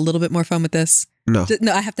 can I have a little bit more fun with this? No.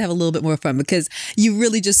 No, I have to have a little bit more fun because you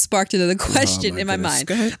really just sparked another question in my mind.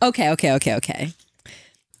 Go ahead. Okay.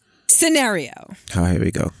 Scenario. Oh, here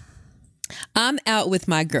we go. I'm out with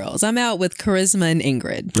my girls. I'm out with Charisma and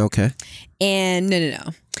Ingrid. Okay. And no.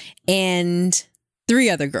 And 3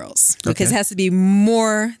 other girls. Because it has to be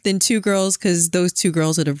more than 2 girls because those 2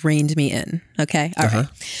 girls would have reined me in. Okay? All right.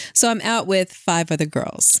 So I'm out with 5 other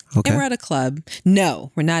girls. Okay. And we're at a club.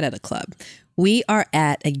 No, we're not at a club. We are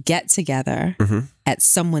at a get-together at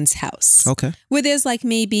someone's house. Okay. Where there's like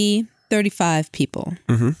maybe 35 people.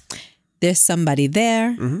 There's somebody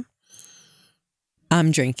there.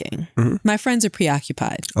 I'm drinking. My friends are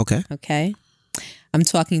preoccupied. Okay. I'm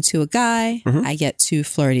talking to a guy. I get too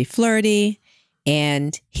flirty.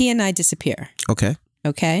 And he and I disappear. Okay.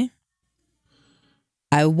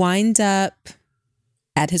 I wind up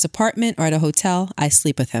at his apartment or at a hotel. I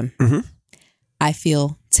sleep with him. Mm-hmm. I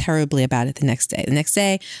feel terribly about it the next day. The next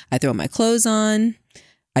day, I throw my clothes on.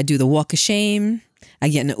 I do the walk of shame. I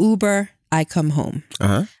get in an Uber. I come home.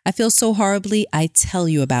 Uh-huh. I feel so horribly. I tell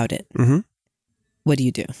you about it. Mm-hmm. What do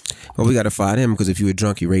you do? Well, we got to find him because if you were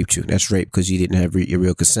drunk, he raped you. That's rape because you didn't have your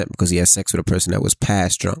real consent because he had sex with a person that was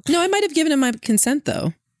past drunk. No, I might have given him my consent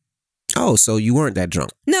though. Oh, so you weren't that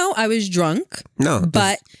drunk? No, I was drunk. No,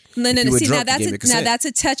 but no. See, drunk, now that's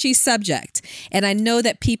a touchy subject, and I know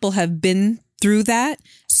that people have been through that,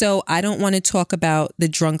 so I don't want to talk about the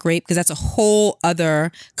drunk rape because that's a whole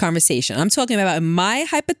other conversation. I'm talking about in my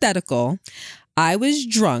hypothetical. I was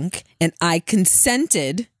drunk and I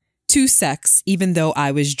consented to sex even though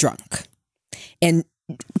I was drunk. And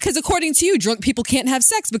because according to you, drunk people can't have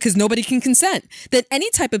sex because nobody can consent. That any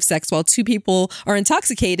type of sex while two people are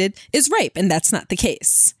intoxicated is rape, and that's not the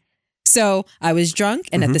case. So I was drunk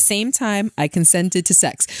and at the same time I consented to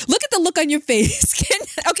sex. Look at the look on your face.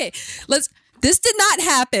 This did not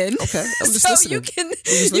happen. Okay, I'm just listening.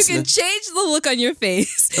 You can change the look on your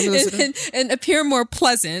face and appear more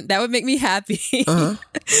pleasant. That would make me happy. Uh-huh.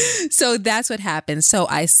 So that's what happened. So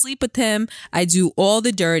I sleep with him. I do all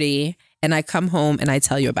the dirty, and I come home and I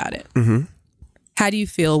tell you about it. Mm-hmm. How do you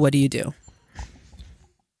feel? What do you do?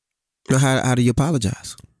 How do you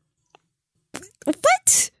apologize?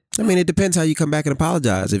 What? I mean, it depends how you come back and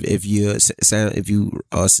apologize. If you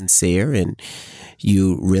are sincere and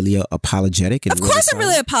you really are apologetic, and of course I'm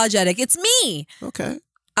really apologetic. It's me. Okay.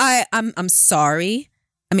 I'm sorry.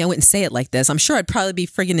 I mean, I wouldn't say it like this. I'm sure I'd probably be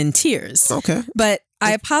friggin' in tears. Okay. But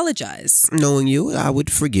I apologize. Knowing you, I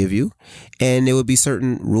would forgive you, and there would be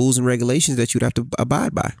certain rules and regulations that you'd have to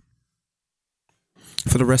abide by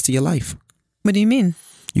for the rest of your life. What do you mean?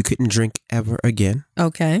 You couldn't drink ever again.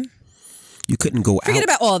 Okay. You couldn't go out. Forget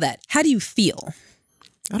about all that. How do you feel?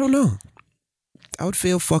 I don't know. I would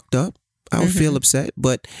feel fucked up. I would feel upset.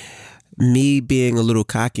 But me being a little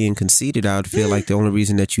cocky and conceited, I would feel like the only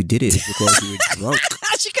reason that you did it is because you were drunk.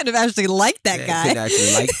 She could have actually liked that guy. Could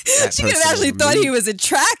actually like that she could have actually thought he was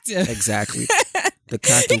attractive. Exactly. He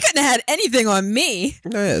couldn't have had anything on me.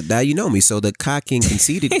 No, now you know me. So the cocky and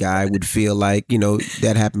conceited guy would feel like,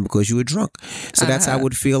 that happened because you were drunk. So that's how I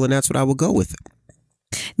would feel, and that's what I would go with.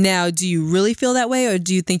 Now, do you really feel that way, or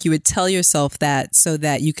do you think you would tell yourself that so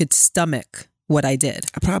that you could stomach what I did?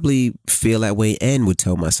 I probably feel that way and would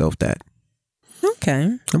tell myself that.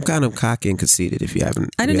 Okay. I'm kind of cocky and conceited, if you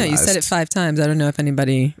haven't I don't realized. know. You said it 5 times. I don't know if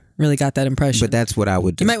anybody really got that impression. But that's what I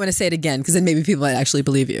would do. You might want to say it again, because then maybe people might actually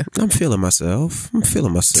believe you. I'm feeling myself.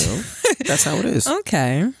 That's how it is.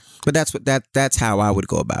 Okay. But that's how I would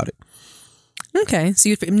go about it. Okay.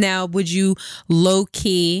 So now, would you low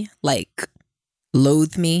key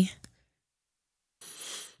loathe me?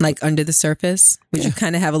 Like under the surface? Would you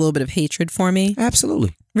kind of have a little bit of hatred for me?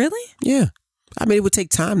 Absolutely. Really? Yeah. I mean, it would take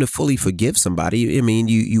time to fully forgive somebody. I mean,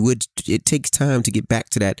 it takes time to get back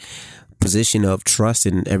to that position of trust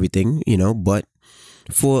and everything, but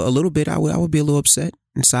for a little bit, I would be a little upset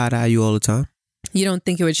and side-eye you all the time. You don't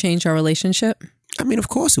think it would change our relationship? I mean, of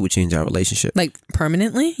course it would change our relationship. Like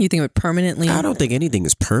permanently? You think it would permanently? I don't think anything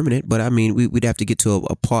is permanent, but I mean, we'd have to get to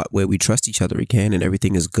a part where we trust each other again and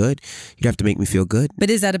everything is good. You'd have to make me feel good. But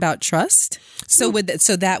is that about trust? So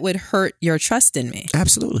that would hurt your trust in me?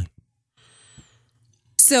 Absolutely.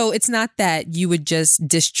 So it's not that you would just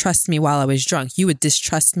distrust me while I was drunk. You would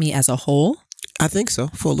distrust me as a whole? I think so.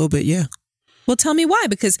 For a little bit, yeah. Well, tell me why.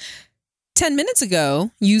 Because 10 minutes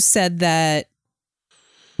ago, you said that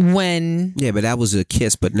when... Yeah, but that was a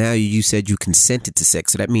kiss. But now you said you consented to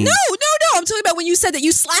sex. So that means... No. I'm talking about when you said that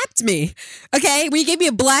you slapped me. Okay? When you gave me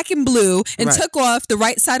a black and blue and took off the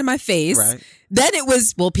right side of my face. Right. Then it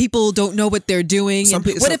was, well, people don't know what they're doing.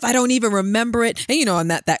 What if I don't even remember it? And I'm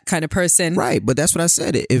not that kind of person. Right. But that's what I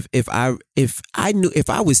said. If I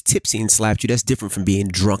was tipsy and slapped you, that's different from being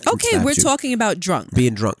drunk. Okay. We're talking about drunk.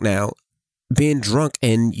 Being drunk now. Being drunk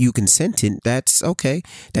and you consented, that's okay.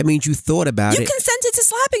 That means you thought about it. You consented to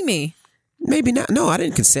slapping me. Maybe not. No, I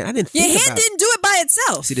didn't consent. I didn't think about it. Your hand didn't do it by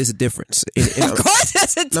itself. See, there's a difference. Of course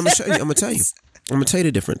there's a difference. I'm going to tell you. I'm going to tell you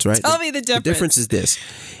the difference, right? Tell me the difference. The difference is this.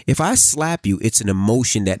 If I slap you, it's an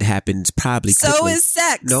emotion that happens probably quickly. So is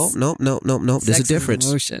sex. No. There's a difference.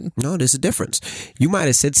 Emotion. No, there's a difference. You might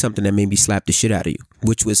have said something that made me slap the shit out of you,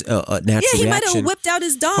 which was a natural reaction. Yeah, he might have whipped out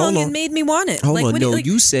his dong and made me want it. Hold on. No,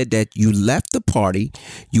 you said that you left the party,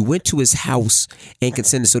 you went to his house and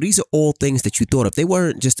consented. So these are all things that you thought of. They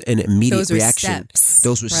weren't just an immediate reaction. Steps,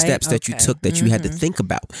 those were steps that you took that you had to think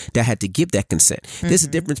about, that had to give that consent. There's a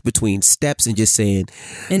difference between steps and just saying...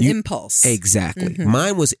 An impulse. Exactly.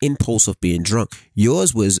 Mine was impulse of being drunk.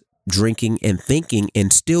 Yours was drinking and thinking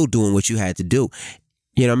and still doing what you had to do.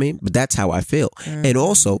 You know what I mean? But that's how I feel. And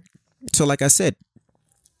also, so like I said,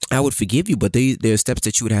 I would forgive you, but there are steps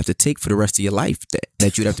that you would have to take for the rest of your life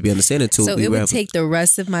that you'd have to be understanding to. So it would take the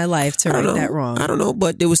rest of my life to right that wrong. I don't know,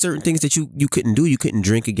 but there were certain things that you couldn't do. You couldn't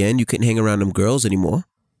drink again. You couldn't hang around them girls anymore.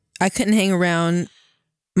 I couldn't hang around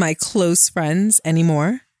my close friends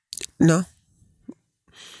anymore. No.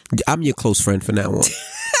 I'm your close friend from now on.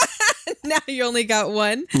 Now you only got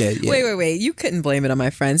one? Yeah. Wait. You couldn't blame it on my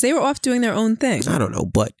friends. They were off doing their own thing. I don't know,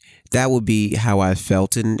 but that would be how I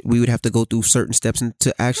felt, and we would have to go through certain steps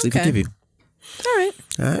to actually forgive you. All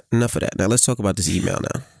right. Enough of that. Now let's talk about this email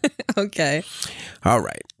now. Okay. All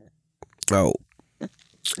right. Oh,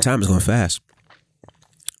 time is going fast.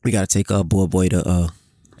 We got to take boy to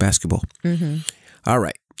basketball. Mm-hmm. All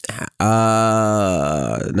right.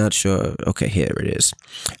 Not sure. Okay, here it is.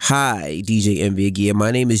 Hi, DJ Envy and Gia.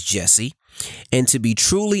 My name is Jesse, and to be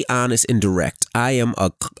truly honest and direct, I am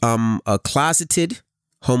a closeted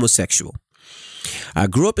homosexual. I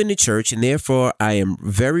grew up in the church, and therefore I am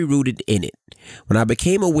very rooted in it. When I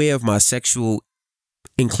became aware of my sexual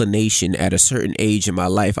inclination at a certain age in my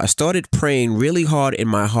life, I started praying really hard in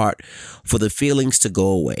my heart for the feelings to go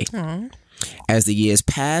away. Aww. As the years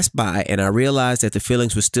passed by and I realized that the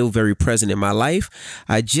feelings were still very present in my life,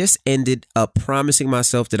 I just ended up promising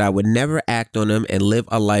myself that I would never act on them and live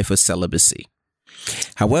a life of celibacy.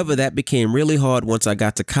 However, that became really hard once I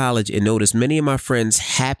got to college and noticed many of my friends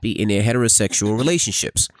happy in their heterosexual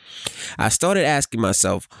relationships. I started asking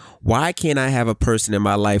myself, why can't I have a person in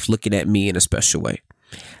my life looking at me in a special way?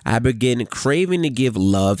 I began craving to give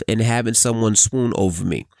love and having someone swoon over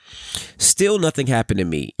me. Still nothing happened to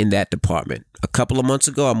me in that department. A couple of months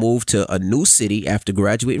ago, I moved to a new city after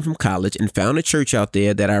graduating from college and found a church out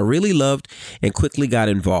there that I really loved and quickly got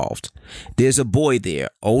involved. There's a boy there,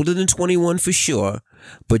 older than 21 for sure,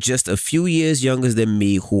 but just a few years younger than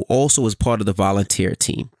me, who also was part of the volunteer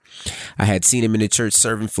team. I had seen him in the church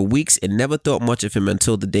serving for weeks and never thought much of him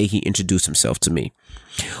until the day he introduced himself to me.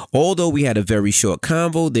 Although we had a very short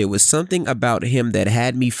convo, there was something about him that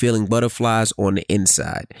had me feeling butterflies on the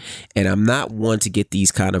inside, and I'm not one to get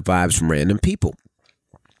these kind of vibes from random people.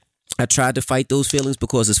 I tried to fight those feelings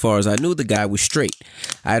because as far as I knew, the guy was straight.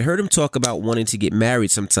 I had heard him talk about wanting to get married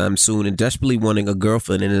sometime soon and desperately wanting a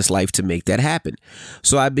girlfriend in his life to make that happen.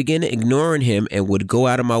 So I began ignoring him and would go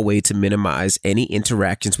out of my way to minimize any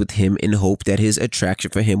interactions with him in hope that his attraction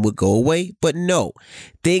for him would go away. But no,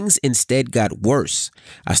 things instead got worse.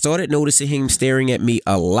 I started noticing him staring at me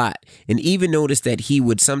a lot and even noticed that he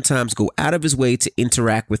would sometimes go out of his way to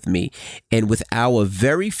interact with me. And with our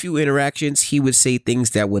very few interactions, he would say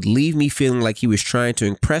things that would leave me feeling like he was trying to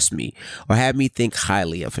impress me or have me think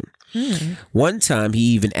highly of him. One time he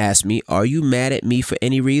even asked me, "Are you mad at me for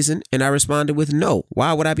any reason?" And I responded with, "No.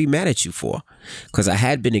 Why would I be mad at you for?" Because I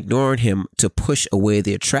had been ignoring him to push away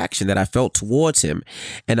the attraction that I felt towards him,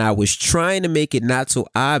 and I was trying to make it not so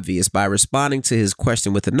obvious by responding to his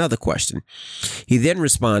question with another question. He then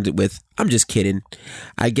responded with, "I'm just kidding,"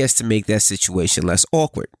 I guess to make that situation less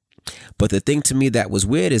awkward. But the thing to me that was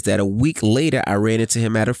weird is that a week later, I ran into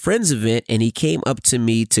him at a friend's event and he came up to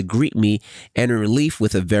me to greet me, and in relief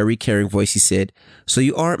with a very caring voice, he said, "So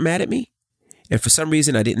you aren't mad at me?" And for some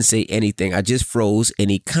reason, I didn't say anything. I just froze,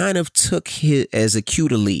 and he kind of took it as a cue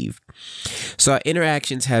to leave. So our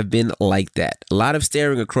interactions have been like that. A lot of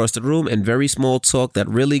staring across the room and very small talk that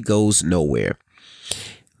really goes nowhere.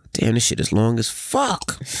 Damn, this shit is long as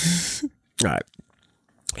fuck. All right.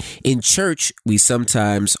 In church, we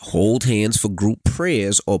sometimes hold hands for group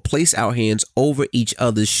prayers or place our hands over each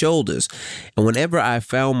other's shoulders. And whenever I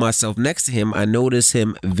found myself next to him, I noticed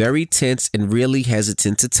him very tense and really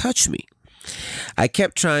hesitant to touch me. I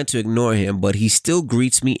kept trying to ignore him, but he still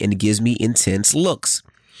greets me and gives me intense looks.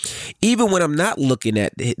 Even when I'm not looking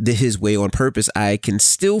at his way on purpose, I can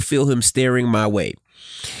still feel him staring my way.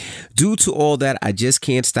 Due to all that, I just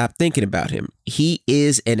can't stop thinking about him. He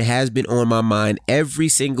is and has been on my mind every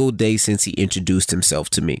single day since he introduced himself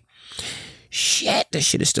to me. Shit, that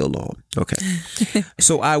shit is still long. Okay.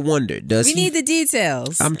 So I wonder, we need the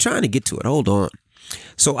details. I'm trying to get to it. Hold on.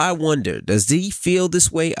 So I wonder, does he feel this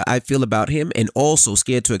way I feel about him and also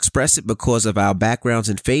scared to express it because of our backgrounds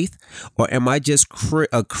in faith? Or am I just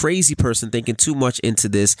a crazy person thinking too much into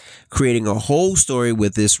this, creating a whole story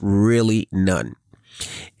with this really none?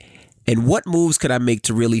 And what moves could I make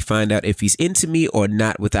to really find out if he's into me or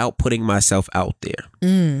not without putting myself out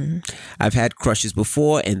there? I've had crushes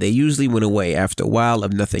before and they usually went away after a while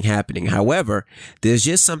of nothing happening. However, there's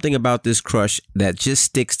just something about this crush that just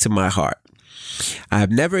sticks to my heart.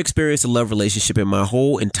 I've never experienced a love relationship in my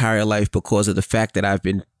whole entire life because of the fact that I've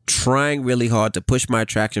been trying really hard to push my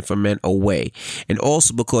attraction from men away. And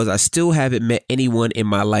also because I still haven't met anyone in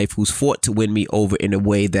my life who's fought to win me over in a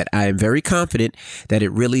way that I am very confident that it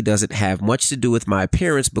really doesn't have much to do with my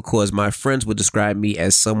appearance, because my friends would describe me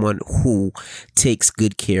as someone who takes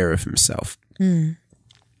good care of himself.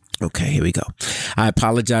 Okay, here we go. I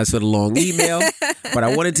apologize for the long email, but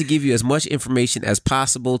I wanted to give you as much information as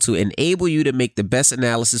possible to enable you to make the best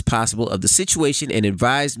analysis possible of the situation and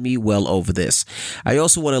advise me well over this. I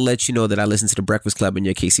also want to let you know that I listen to the Breakfast Club and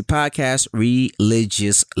your Casey podcast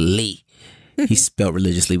religiously. He spelled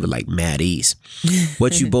religiously with like mad ease.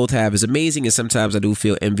 What you both have is amazing, and sometimes I do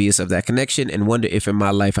feel envious of that connection and wonder if in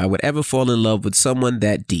my life I would ever fall in love with someone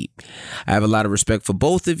that deep. I have a lot of respect for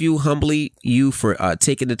both of you. Humbly, you for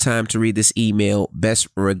taking the time to read this email. Best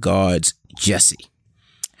regards, Jesse.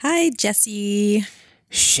 Hi, Jesse.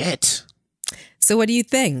 Shit. So what do you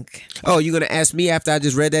think? Oh, you're going to ask me after I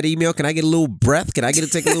just read that email? Can I get a little breath? Can I get to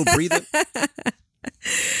take a little breather?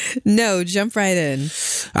 No, jump right in.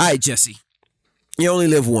 All right, Jesse. You only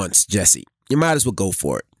live once, Jesse. You might as well go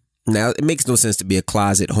for it. Now, it makes no sense to be a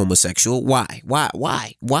closet homosexual. Why?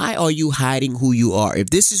 Why are you hiding who you are?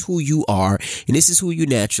 If this is who you are and this is who you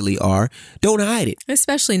naturally are, don't hide it.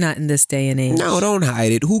 Especially not in this day and age. No, don't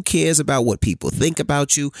hide it. Who cares about what people think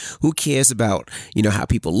about you? Who cares about, how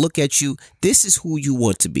people look at you? This is who you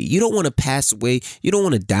want to be. You don't want to pass away. You don't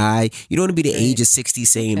want to die. You don't want to be the age of 60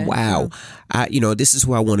 saying, wow, this is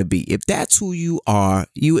who I want to be. If that's who you are,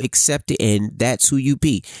 you accept it and that's who you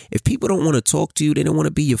be. If people don't want to talk to you, they don't want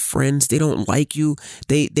to be your friends, they don't like you,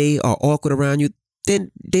 they are awkward around you,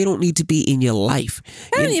 then they don't need to be in your life.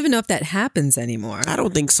 I don't even know if that happens anymore. I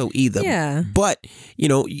don't think so either. Yeah. But, you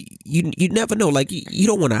never know. Like, you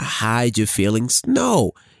don't want to hide your feelings.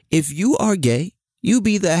 No. If you are gay, you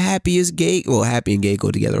be the happiest gay. Well, happy and gay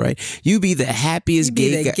go together, right? You be the happiest gay.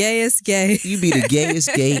 You be the gayest gay. You be the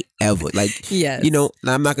gayest gay ever. Like, yes.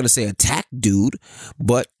 I'm not going to say attack dude,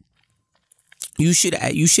 but you should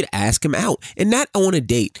ask him out, and not on a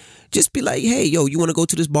date. Just be like, hey, yo, you want to go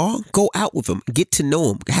to this bar? Go out with him. Get to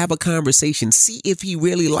know him. Have a conversation. See if he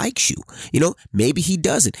really likes you. Maybe he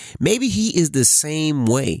doesn't. Maybe he is the same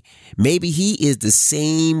way. Maybe he is the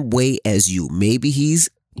same way as you. Maybe he's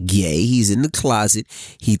gay. He's in the closet.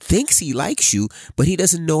 He thinks he likes you, but he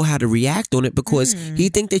doesn't know how to react on it because he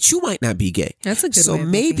think that you might not be gay. That's a good So way of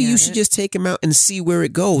maybe you looking at should it. just take him out and see where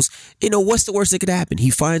it goes. What's the worst that could happen? He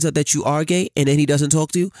finds out that you are gay and then he doesn't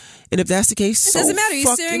talk to you. And if that's the case, It doesn't matter. He's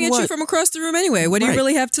staring at you from across the room anyway. What do you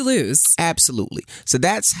really have to lose? Absolutely. So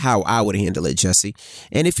that's how I would handle it, Jesse.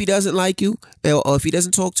 And if he doesn't like you, or if he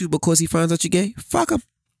doesn't talk to you because he finds out you're gay, fuck him.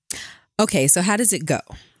 Okay, so how does it go?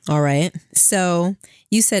 All right. So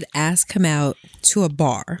you said ask him out to a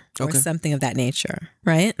bar or something of that nature,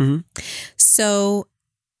 right? Mm-hmm. So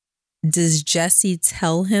does Jesse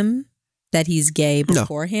tell him that he's gay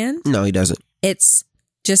beforehand? No, he doesn't. It's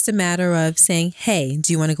just a matter of saying, hey,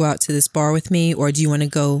 do you want to go out to this bar with me, or do you want to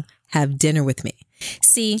go have dinner with me?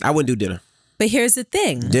 See, I wouldn't do dinner. But here's the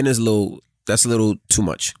thing. Dinner's that's a little too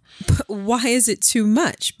much. Why is it too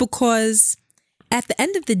much? Because at the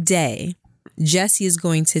end of the day, Jesse is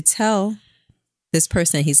going to tell this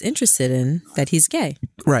person that he's interested in that he's gay.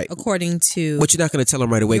 Right. According to... But you're not going to tell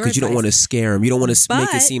him right away because you don't want to scare him. You don't want to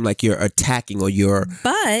make it seem like you're attacking or you're...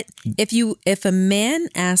 But if a man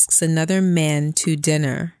asks another man to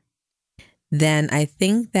dinner, then I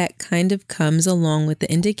think that kind of comes along with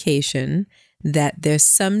the indication that there's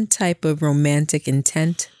some type of romantic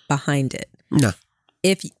intent behind it. No.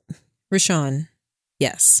 Rashawn,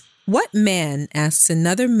 yes. What man asks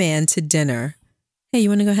another man to dinner, hey, you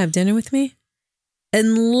want to go have dinner with me?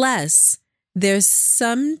 Unless there's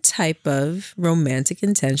some type of romantic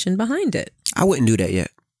intention behind it. I wouldn't do that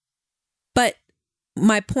yet. But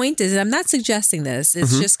my point is, I'm not suggesting this.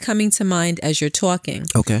 It's just coming to mind as you're talking.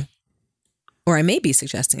 Okay. Or I may be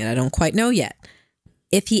suggesting it. I don't quite know yet.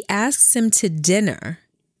 If he asks him to dinner,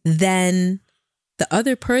 then the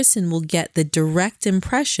other person will get the direct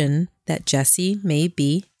impression that Jesse may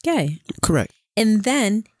be gay. Correct. And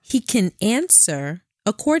then he can answer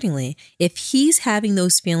accordingly. If he's having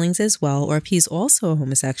those feelings as well, or if he's also a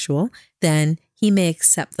homosexual, then he may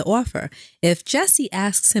accept the offer. If Jesse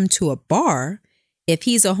asks him to a bar, if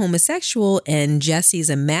he's a homosexual and Jesse's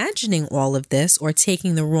imagining all of this or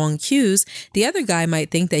taking the wrong cues, the other guy might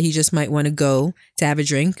think that he just might want to go to have a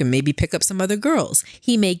drink and maybe pick up some other girls.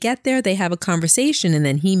 He may get there, they have a conversation, and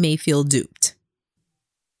then he may feel duped.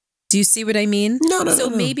 Do you see what I mean? No. So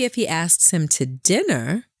maybe if he asks him to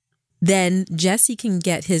dinner, then Jesse can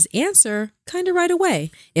get his answer kind of right away.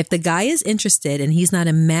 If the guy is interested and he's not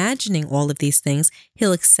imagining all of these things,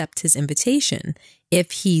 he'll accept his invitation.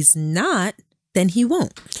 If he's not, then he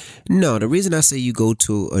won't. No, the reason I say you go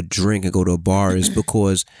to a drink and go to a bar is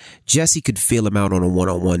because Jesse could feel him out on a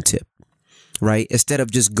one-on-one tip, right? Instead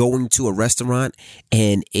of just going to a restaurant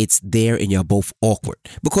and it's there and you're both awkward.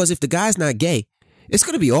 Because if the guy's not gay, it's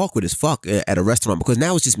going to be awkward as fuck at a restaurant because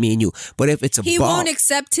now it's just me and you. But if it's a bar... He won't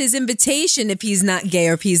accept his invitation if he's not gay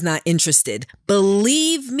or if he's not interested.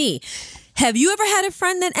 Believe me. Have you ever had a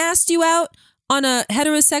friend that asked you out on a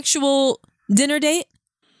heterosexual dinner date?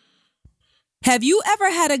 Have you ever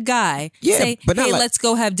had a guy say, hey, let's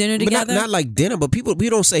go have dinner together? Not like dinner, but we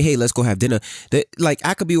don't say, hey, let's go have dinner. Like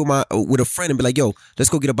I could be with a friend and be like, yo, let's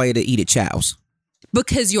go get a bite to eat at Chow's.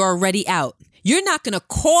 Because you're already out. You're not going to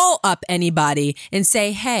call up anybody and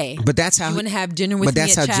say, hey, you want to have dinner with me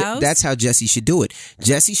at Chow's? That's how Jesse should do it.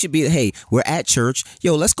 Jesse should be, hey, we're at church.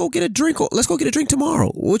 Yo, let's go get a drink. Let's go get a drink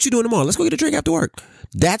tomorrow. What you doing tomorrow? Let's go get a drink after work.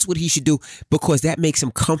 That's what he should do because that makes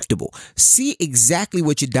him comfortable. See exactly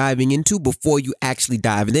what you're diving into before you actually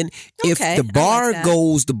dive. And then if the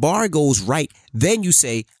bar goes right, then you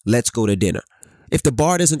say, let's go to dinner. If the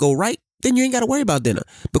bar doesn't go right, then you ain't got to worry about dinner.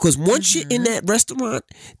 Because once you're in that restaurant,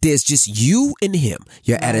 there's just you and him.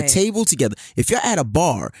 You're at a table together. If you're at a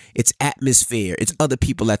bar, it's atmosphere. It's other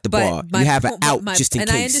people at the bar. You have an out just in case.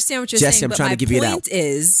 And I understand what you're Jesse, saying, I'm trying to give you it out. My point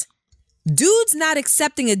is, dude's not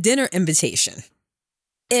accepting a dinner invitation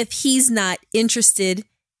if he's not interested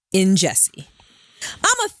in Jesse.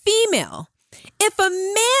 I'm a female. If a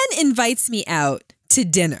man invites me out to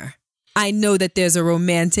dinner, I know that there's a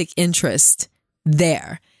romantic interest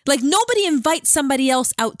there. Like nobody invites somebody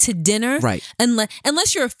else out to dinner, right?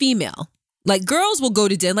 Unless you're a female. Like girls will go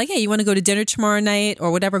to dinner. Like, hey, you want to go to dinner tomorrow night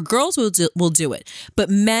or whatever? Girls will do it. But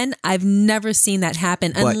men, I've never seen that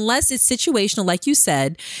happen unless it's situational. Like you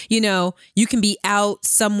said, you can be out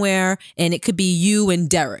somewhere and it could be you and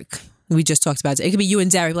Derek. We just talked about it. It could be you and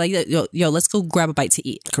Derek. Like, yo, let's go grab a bite to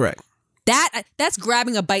eat. Correct. That's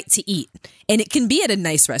grabbing a bite to eat. And it can be at a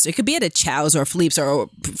nice restaurant. It could be at a Chow's or Philippe's or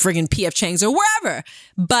friggin' P.F. Chang's or wherever.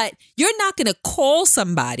 But you're not going to call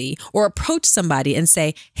somebody or approach somebody and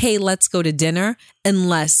say, hey, let's go to dinner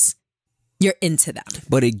unless you're into them.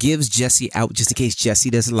 But it gives Jesse out just in case Jesse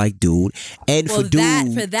doesn't like dude. And for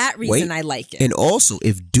that reason, I like it. And also,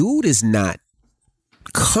 if dude is not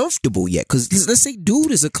comfortable yet, because let's say dude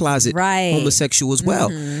is a closet homosexual as well,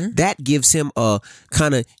 that gives him a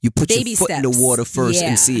kind of, you put baby your foot steps in the water first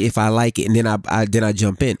and see if I like it, and then I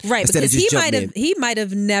jump in, right? Instead Because he might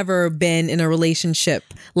have never been in a relationship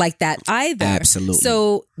like that either. Absolutely.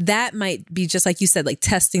 So that might be just like you said, like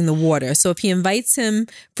testing the water. So if he invites him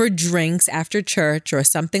for drinks after church or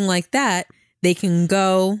something like that, they can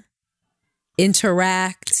go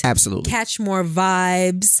interact, absolutely, catch more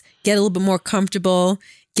vibes, get a little bit more comfortable,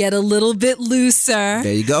 get a little bit looser.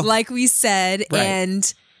 There you go. Like we said, right.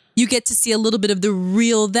 And you get to see a little bit of the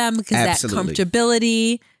real them because that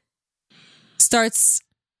comfortability starts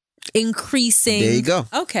increasing. There you go.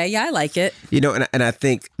 Okay, yeah, I like it. And I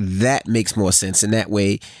think that makes more sense. And that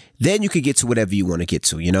way, then you could get to whatever you want to get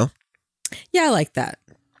to. Yeah, I like that.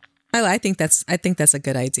 I think that's a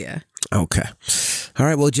good idea. Okay. All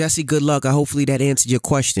right. Well, Jesse, good luck. Hopefully that answered your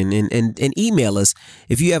question. And email us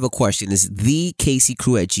if you have a question. It's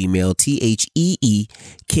thekcrew@gmail.com.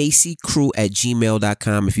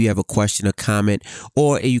 TheKCCrew@gmail.com. If you have a question or comment,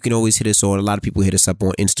 or you can always hit us on. A lot of people hit us up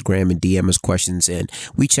on Instagram and DM us questions, and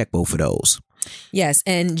we check both of those. Yes.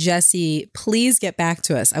 And Jesse, please get back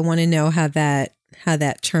to us. I want to know how that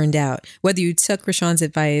turned out. Whether you took Rashawn's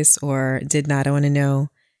advice or did not, I want to know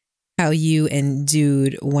how you and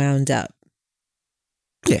dude wound up.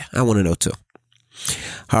 Yeah, I want to know too.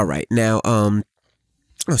 All right, now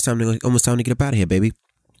it's almost time to get up out of here, baby.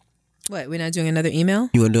 What? We're not doing another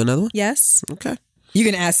email? You want to do another one? Yes. Okay. You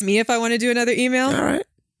gonna ask me if I want to do another email? All right.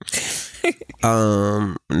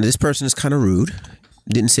 This person is kind of rude.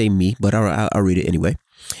 Didn't say me, but I'll read it anyway.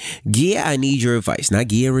 Gia, I need your advice. Not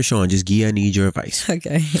Gia and Rashawn, just Gia, I need your advice.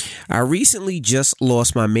 Okay. I recently just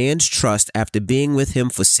lost my man's trust after being with him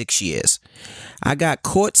for 6 years. I got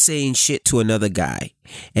caught saying shit to another guy,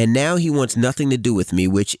 and now he wants nothing to do with me,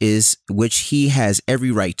 which he has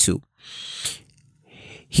every right to.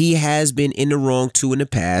 He has been in the wrong too in the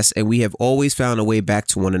past, and we have always found a way back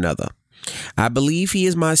to one another. I believe he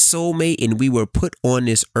is my soulmate, and we were put on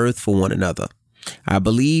this earth for one another. I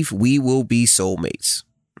believe we will be soulmates.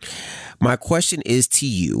 My question is to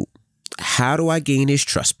you, how do I gain his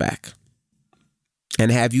trust back?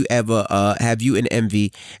 And have you and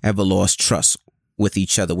Envy ever lost trust with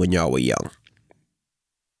each other when y'all were young?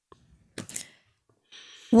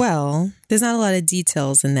 Well, there's not a lot of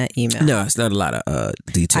details in that email. No, it's not a lot of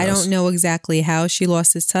details. I don't know exactly how she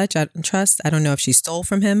lost his trust. I don't know if she stole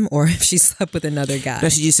from him or if she slept with another guy. No,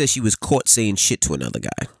 she just said she was caught saying shit to another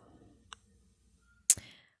guy.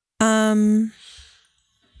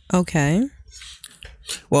 Okay.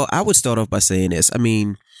 Well, I would start off by saying this. I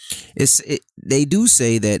mean, they do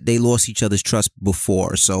say that they lost each other's trust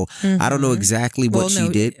before, so I don't know exactly what she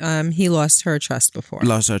did. He lost her trust before.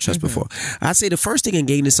 Before. I'd say the first thing in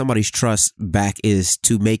gaining somebody's trust back is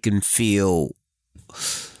to make them feel,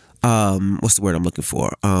 what's the word I'm looking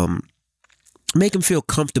for? Make them feel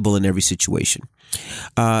comfortable in every situation.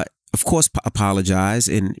 Of course, apologize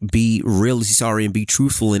and be really sorry and be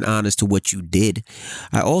truthful and honest to what you did.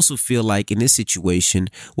 I also feel like in this situation,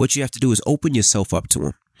 what you have to do is open yourself up to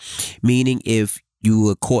him. Meaning if you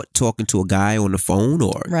were caught talking to a guy on the phone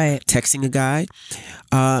or texting a guy,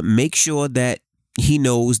 make sure that he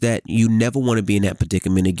knows that you never want to be in that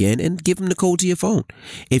predicament again, and give him the code to your phone.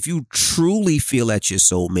 If you truly feel that's your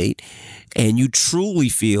soulmate and you truly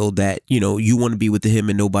feel that, you want to be with him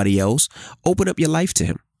and nobody else, open up your life to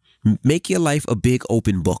him. Make your life a big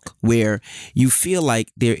open book where you feel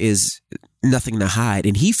like there is nothing to hide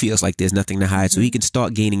and he feels like there's nothing to hide, so he can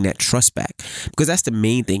start gaining that trust back, because that's the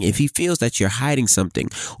main thing. If he feels that you're hiding something,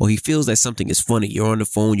 or he feels that something is funny, you're on the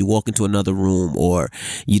phone, you walk into another room, or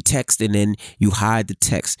you text and then you hide the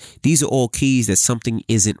text, these are all keys that something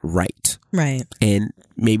isn't right. And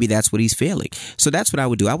maybe that's what he's feeling. So that's what I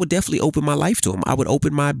would do. I would definitely open my life to him. I would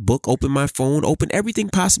open my book, open my phone, open everything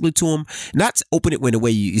possibly to him. Not open it in a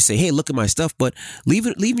way you say, hey, look at my stuff, but leave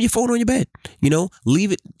your phone on your bed.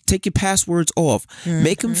 Leave it, take your passwords off.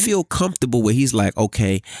 Make him feel comfortable where he's like,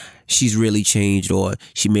 okay, she's really changed, or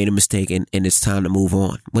she made a mistake and it's time to move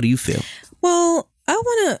on. What do you feel? Well, I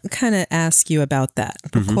want to kind of ask you about that,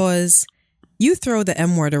 because you throw the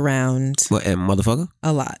M word around. What, motherfucker?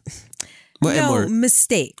 A lot. What M word?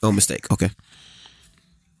 Mistake. Oh, mistake. Okay.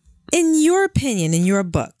 In your opinion, in your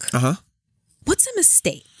book, what's a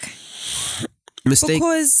mistake? Mistake.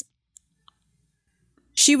 Because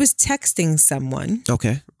she was texting someone.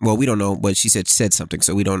 Okay. Well, we don't know, but she said something,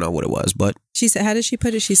 so we don't know what it was. But she said, how did she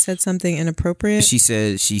put it? She said something inappropriate. She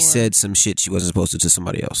said some shit she wasn't supposed to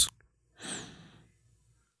somebody else.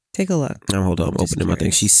 Take a look. Now, hold on. I'm opening my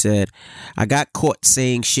thing. She said, I got caught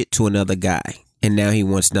saying shit to another guy, and now he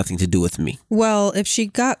wants nothing to do with me. Well, if she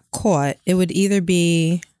got caught, it would either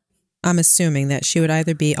be, I'm assuming that she would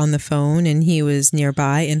either be on the phone and he was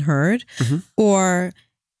nearby and heard, or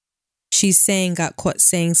she's got caught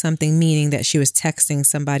saying something, meaning that she was texting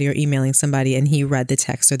somebody or emailing somebody and he read the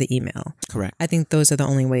text or the email. Correct. I think those are the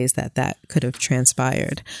only ways that could have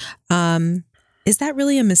transpired. Is that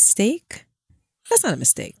really a mistake? That's not a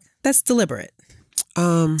mistake. That's deliberate.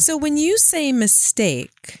 So when you say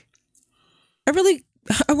mistake, I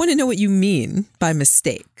want to know what you mean by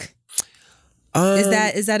mistake.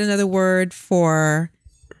 Is that another word for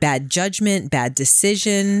bad judgment, bad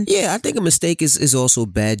decision? Yeah, I think a mistake is also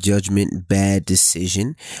bad judgment, bad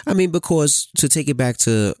decision. I mean, because to take it back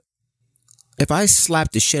to, if I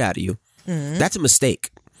slap the shit out of you, that's a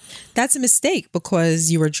mistake. That's a mistake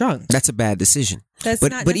because you were drunk. That's a bad decision. That's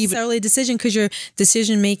not necessarily a decision, because your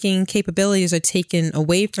decision-making capabilities are taken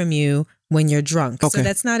away from you when you're drunk. Okay. So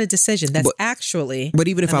that's not a decision. That's actually But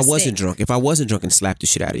even if I wasn't drunk, and slapped the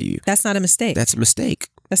shit out of you, that's not a mistake. That's a mistake.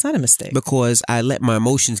 That's not a mistake. Because I let my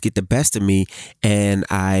emotions get the best of me and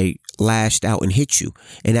I lashed out and hit you.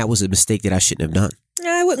 And that was a mistake that I shouldn't have done.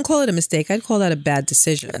 I wouldn't call it a mistake. I'd call that a bad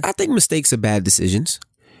decision. I think mistakes are bad decisions.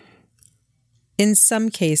 In some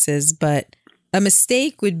cases, but a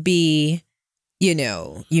mistake would be, you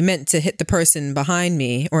meant to hit the person behind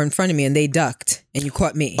me or in front of me and they ducked and you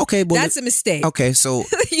caught me. Okay, well, that's a mistake. Okay, so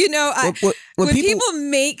when people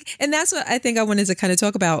make, and that's what I think I wanted to kind of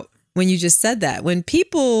talk about when you just said that. When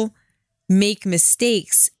people make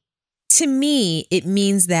mistakes, to me, it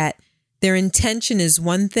means that their intention is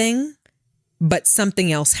one thing, but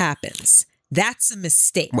something else happens. That's a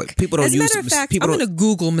mistake. People don't As a matter of fact, I'm going to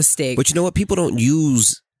Google mistake. But you know what? People don't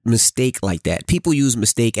use mistake like that. People use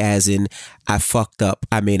mistake as in, I fucked up,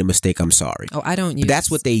 I made a mistake, I'm sorry. Oh, I don't use...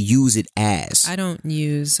 That's what they use it as. I don't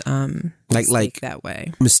use like that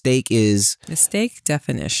way. Mistake is... Mistake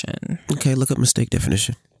definition. Okay, look up mistake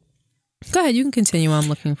definition. Go ahead, you can continue. I'm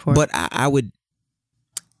looking for it. But I would,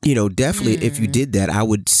 definitely if you did that, I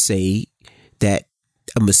would say that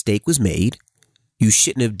a mistake was made. You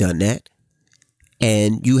shouldn't have done that.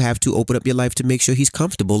 And you have to open up your life to make sure he's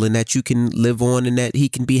comfortable and that you can live on and that he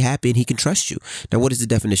can be happy and he can trust you. Now, what does the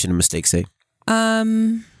definition of mistake say?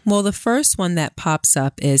 Well, the first one that pops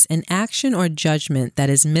up is an action or judgment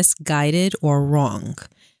that is misguided or wrong,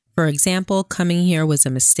 For example, coming here was a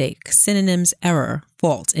mistake. Synonyms: error,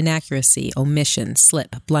 fault, inaccuracy, omission,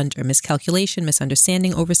 slip, blunder, miscalculation,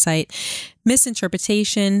 misunderstanding, oversight,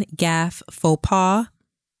 misinterpretation, gaffe, faux pas,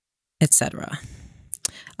 etc.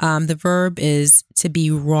 The verb is to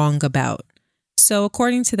be wrong about. So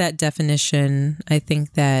according to that definition, I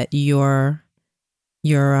think that your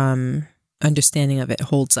understanding of it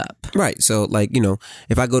holds up. Right. So, like,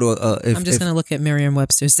 if I go to I'm just going to look at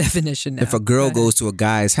Merriam-Webster's definition now. If a girl goes to a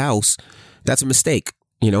guy's house, that's a mistake.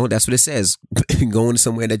 That's what it says. Going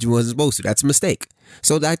somewhere that you wasn't supposed to. That's a mistake.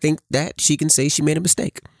 So I think that she can say she made a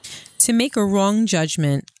mistake. To make a wrong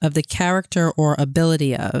judgment of the character or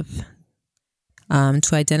ability of, to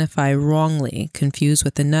identify wrongly, confuse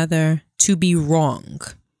with another, to be wrong.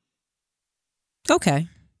 Okay,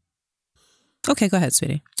 go ahead,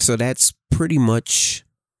 sweetie. So that's pretty much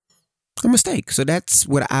a mistake. So that's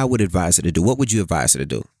what I would advise her to do. What would you advise her to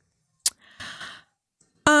do?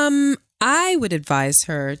 I would advise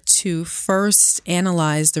her to first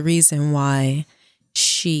analyze the reason why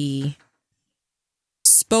she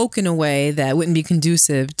spoke in a way that wouldn't be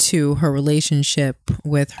conducive to her relationship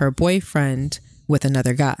with her boyfriend with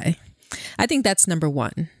another guy. I think that's number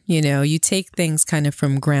one. You take things kind of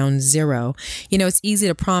from ground zero. It's easy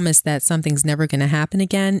to promise that something's never going to happen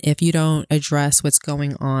again if you don't address what's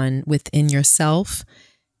going on within yourself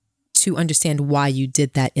to understand why you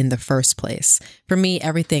did that in the first place. For me,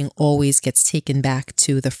 everything always gets taken back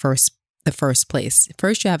to the first place.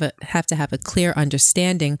 First, you have to have a clear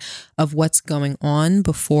understanding of what's going on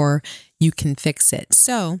before you can fix it.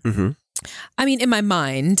 So, I mean, in my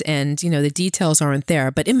mind, and, the details aren't there,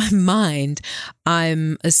 but in my mind,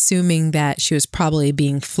 I'm assuming that she was probably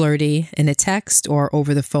being flirty in a text or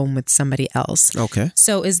over the phone with somebody else. Okay.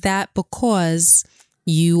 So is that because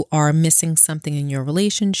you are missing something in your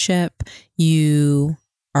relationship? You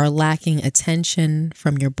are lacking attention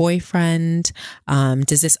from your boyfriend?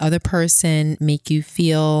 Does this other person make you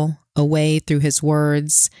feel a way through his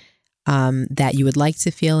words that you would like to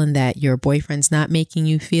feel and that your boyfriend's not making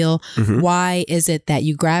you feel? Why is it that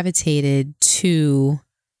you gravitated to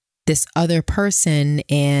this other person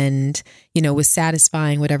and, was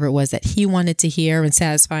satisfying whatever it was that he wanted to hear and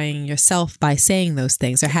satisfying yourself by saying those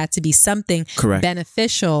things? There had to be something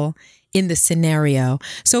beneficial in the scenario.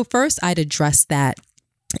 So first I'd address that.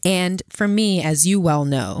 And for me, as you well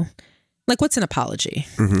know, like, what's an apology?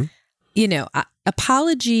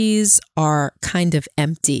 Apologies are kind of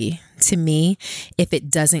empty to me if it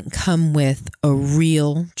doesn't come with a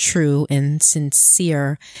real, true, and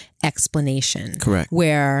sincere explanation. Correct.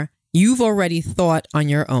 Where you've already thought on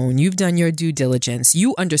your own. You've done your due diligence.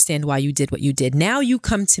 You understand why you did what you did. Now you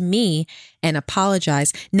come to me and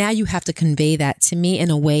apologize. Now you have to convey that to me in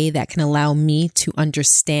a way that can allow me to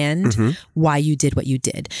understand why you did what you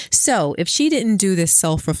did. So if she didn't do this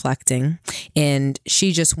self-reflecting and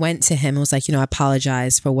she just went to him and was like, I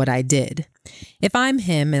apologize for what I did. If I'm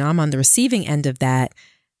him and I'm on the receiving end of that,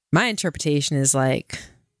 my interpretation is like,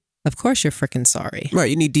 of course you're freaking sorry.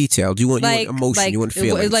 Right. You need detail. You want emotion. You want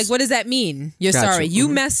feelings. Like, what does that mean? You're Gotcha. sorry. You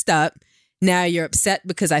messed up. Now you're upset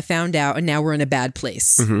because I found out and now we're in a bad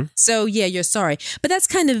place. So yeah, you're sorry. But that's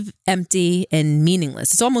kind of empty and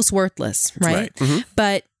meaningless. It's almost worthless, right?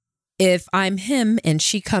 But if I'm him and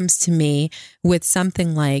she comes to me with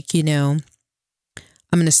something like, I'm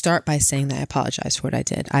going to start by saying that I apologize for what I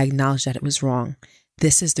did. I acknowledge that it was wrong.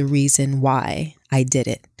 This is the reason why I did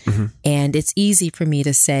it. And it's easy for me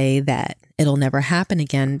to say that it'll never happen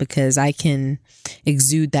again because I can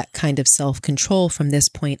exude that kind of self-control from this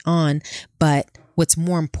point on. But what's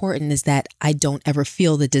more important is that I don't ever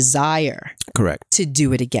feel the desire to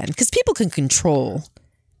do it again. Because people can control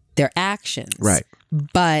their actions. Right.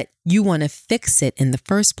 But you want to fix it in the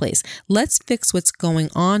first place. Let's fix what's going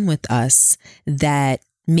on with us that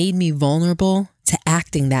made me vulnerable to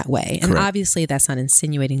acting that way. And obviously that's not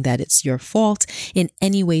insinuating that it's your fault in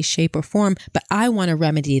any way, shape, or form, but I want to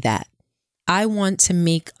remedy that. I want to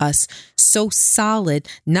make us so solid,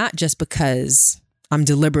 not just because I'm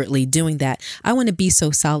deliberately doing that. I want to be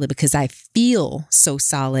so solid because I feel so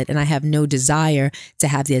solid and I have no desire to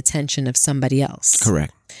have the attention of somebody else.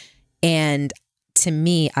 Correct. And to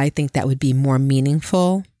me, I think that would be more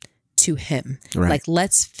meaningful to him. Right. Like,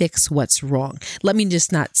 let's fix what's wrong. Let me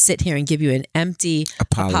just not sit here and give you an empty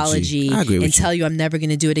apology and tell you I'm never going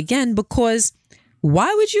to do it again, because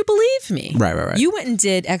why would you believe me? Right. You went and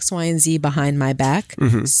did X, Y, and Z behind my back.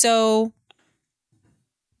 So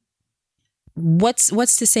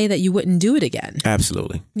what's to say that you wouldn't do it again?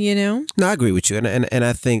 Absolutely. No, I agree with you. And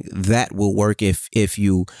I think that will work if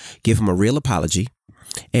you give him a real apology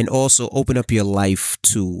and also open up your life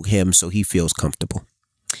to him so he feels comfortable.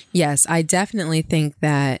 Yes, I definitely think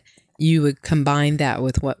that you would combine that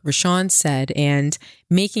with what Rashawn said and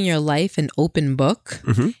making your life an open book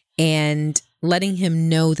and letting him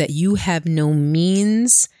know that you have no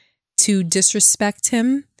means to disrespect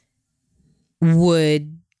him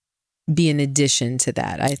would be an addition to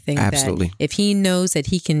that. I think that if he knows that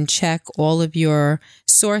he can check all of your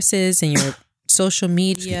sources and your social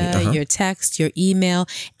media, your text, your email,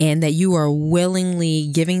 and that you are willingly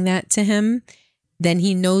giving that to him, then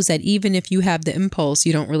he knows that even if you have the impulse,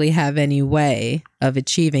 you don't really have any way of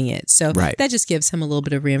achieving it. So that just gives him a little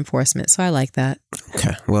bit of reinforcement. So I like that.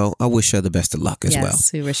 Okay. Well, I wish her the best of luck as well.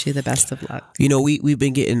 Yes, we wish you the best of luck. You know, we've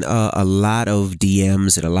been getting a lot of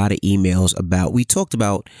DMs and a lot of emails about, we talked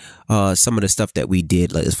about some of the stuff that we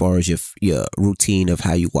did, like as far as your routine of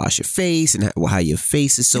how you wash your face and how your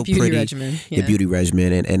face is so pretty. Regimen. Yeah. Your beauty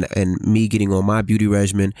regimen and me getting on my beauty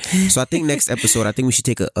regimen. So I think next episode, I think we should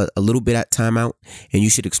take a little bit of time out and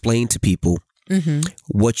you should explain to people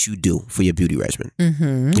what you do for your beauty regimen,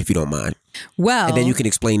 if you don't mind. Well, and then you can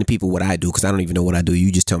explain to people what I do, because I don't even know what I do. You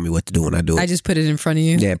just tell me what to do when I do it. I just put it in front of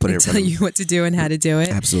you. Yeah, put it in front of me. Tell you what to do and how to do it.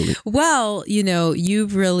 Absolutely. Well, you know,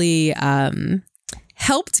 you've really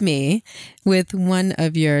helped me with one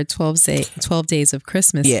of your 12 days of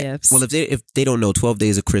Christmas gifts. Well, if they don't know, 12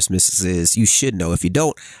 days of Christmas is, you should know. If you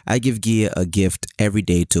don't, I give Gia a gift every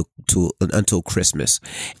day to until Christmas,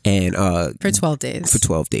 and for 12 days. For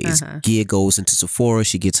 12 days, Gia goes into Sephora.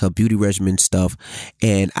 She gets her beauty regimen stuff,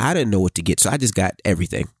 and I didn't know what to get, so I just got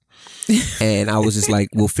everything. And I was just like,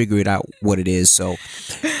 we'll figure it out what it is. So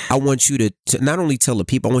I want you to not only tell the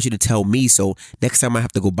people, I want you to tell me. So next time I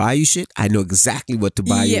have to go buy you shit, I know exactly what to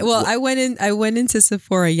buy you. Yeah, well, I went into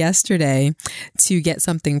Sephora yesterday to get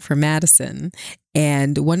something for Madison.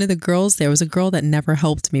 And one of the girls there was a girl that never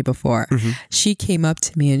helped me before. She came up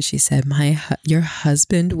to me and she said, your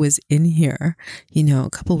husband was in here, you know, a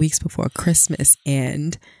couple weeks before Christmas,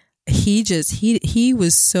 and he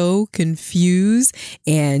was so confused,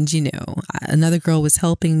 and you know, another girl was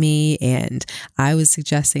helping me and I was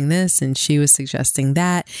suggesting this and she was suggesting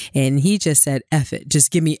that, and he just said, F it,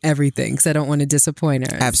 just give me everything because I don't want to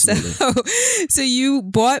disappoint her. Absolutely. So you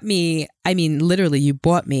bought me, I mean, literally you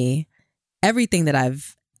bought me everything that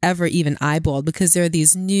I've ever even eyeballed, because there are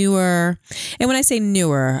these newer, and when I say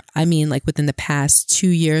newer, I mean like within the past 2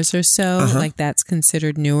 years or so, like that's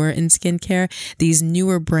considered newer in skincare. These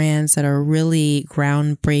newer brands that are really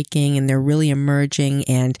groundbreaking and they're really emerging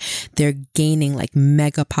and they're gaining like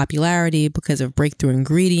mega popularity because of breakthrough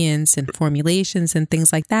ingredients and formulations and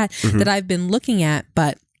things like that that I've been looking at,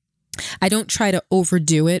 but I don't try to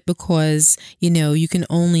overdo it because, you know, you can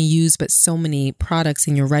only use but so many products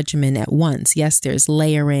in your regimen at once. Yes, there's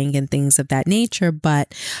layering and things of that nature,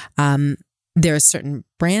 but there are certain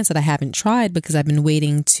brands that I haven't tried because I've been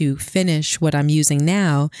waiting to finish what I'm using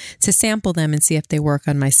now to sample them and see if they work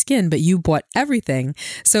on my skin. But you bought everything.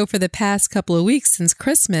 So for the past couple of weeks since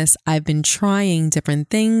Christmas, I've been trying different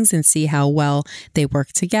things and see how well they work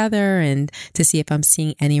together and to see if I'm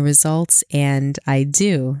seeing any results. And I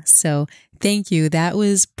do. So thank you. That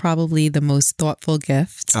was probably the most thoughtful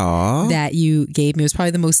gift that you gave me. It was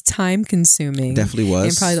probably the most time consuming. Definitely was.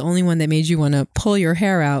 And probably the only one that made you want to pull your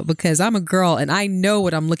hair out, because I'm a girl and I know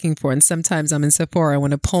what I'm looking for. And sometimes I'm in Sephora, I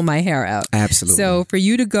want to pull my hair out. Absolutely. So for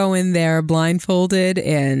you to go in there blindfolded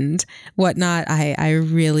and whatnot, I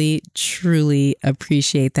really, truly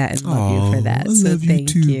appreciate that and love you for that. So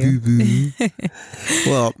thank you.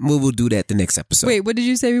 Well, we will do that the next episode. Wait, what did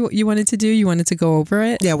you say you wanted to do? You wanted to go over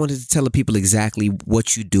it? Yeah, I wanted to tell the people exactly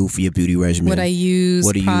what you do for your beauty regimen. What I use,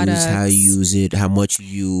 products. How you use it, how much you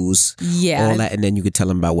use, all that, and then you could tell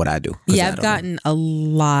them about what I do. Yeah, I've gotten a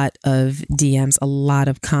lot of DMs, a lot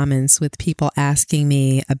of comments with people asking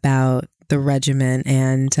me about the regimen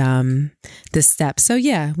and the steps. So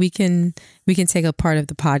yeah, we can take a part of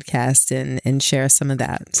the podcast and share some of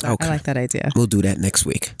that. So I like that idea. We'll do that next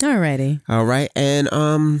week. Alrighty. All right, and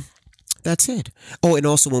that's it. Oh, and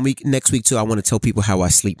also next week too, I want to tell people how I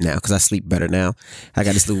sleep now, because I sleep better now. I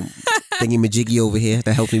got this little thingy majiggy over here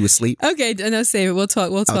that helps me with sleep. Okay, no, save it. We'll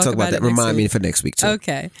talk about that. Remind me for next week too.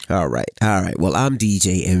 Okay. All right. Well, I'm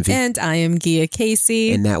DJ Envy. And I am Gia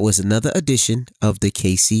Casey. And that was another edition of the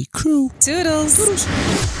KC Crew. Toodles.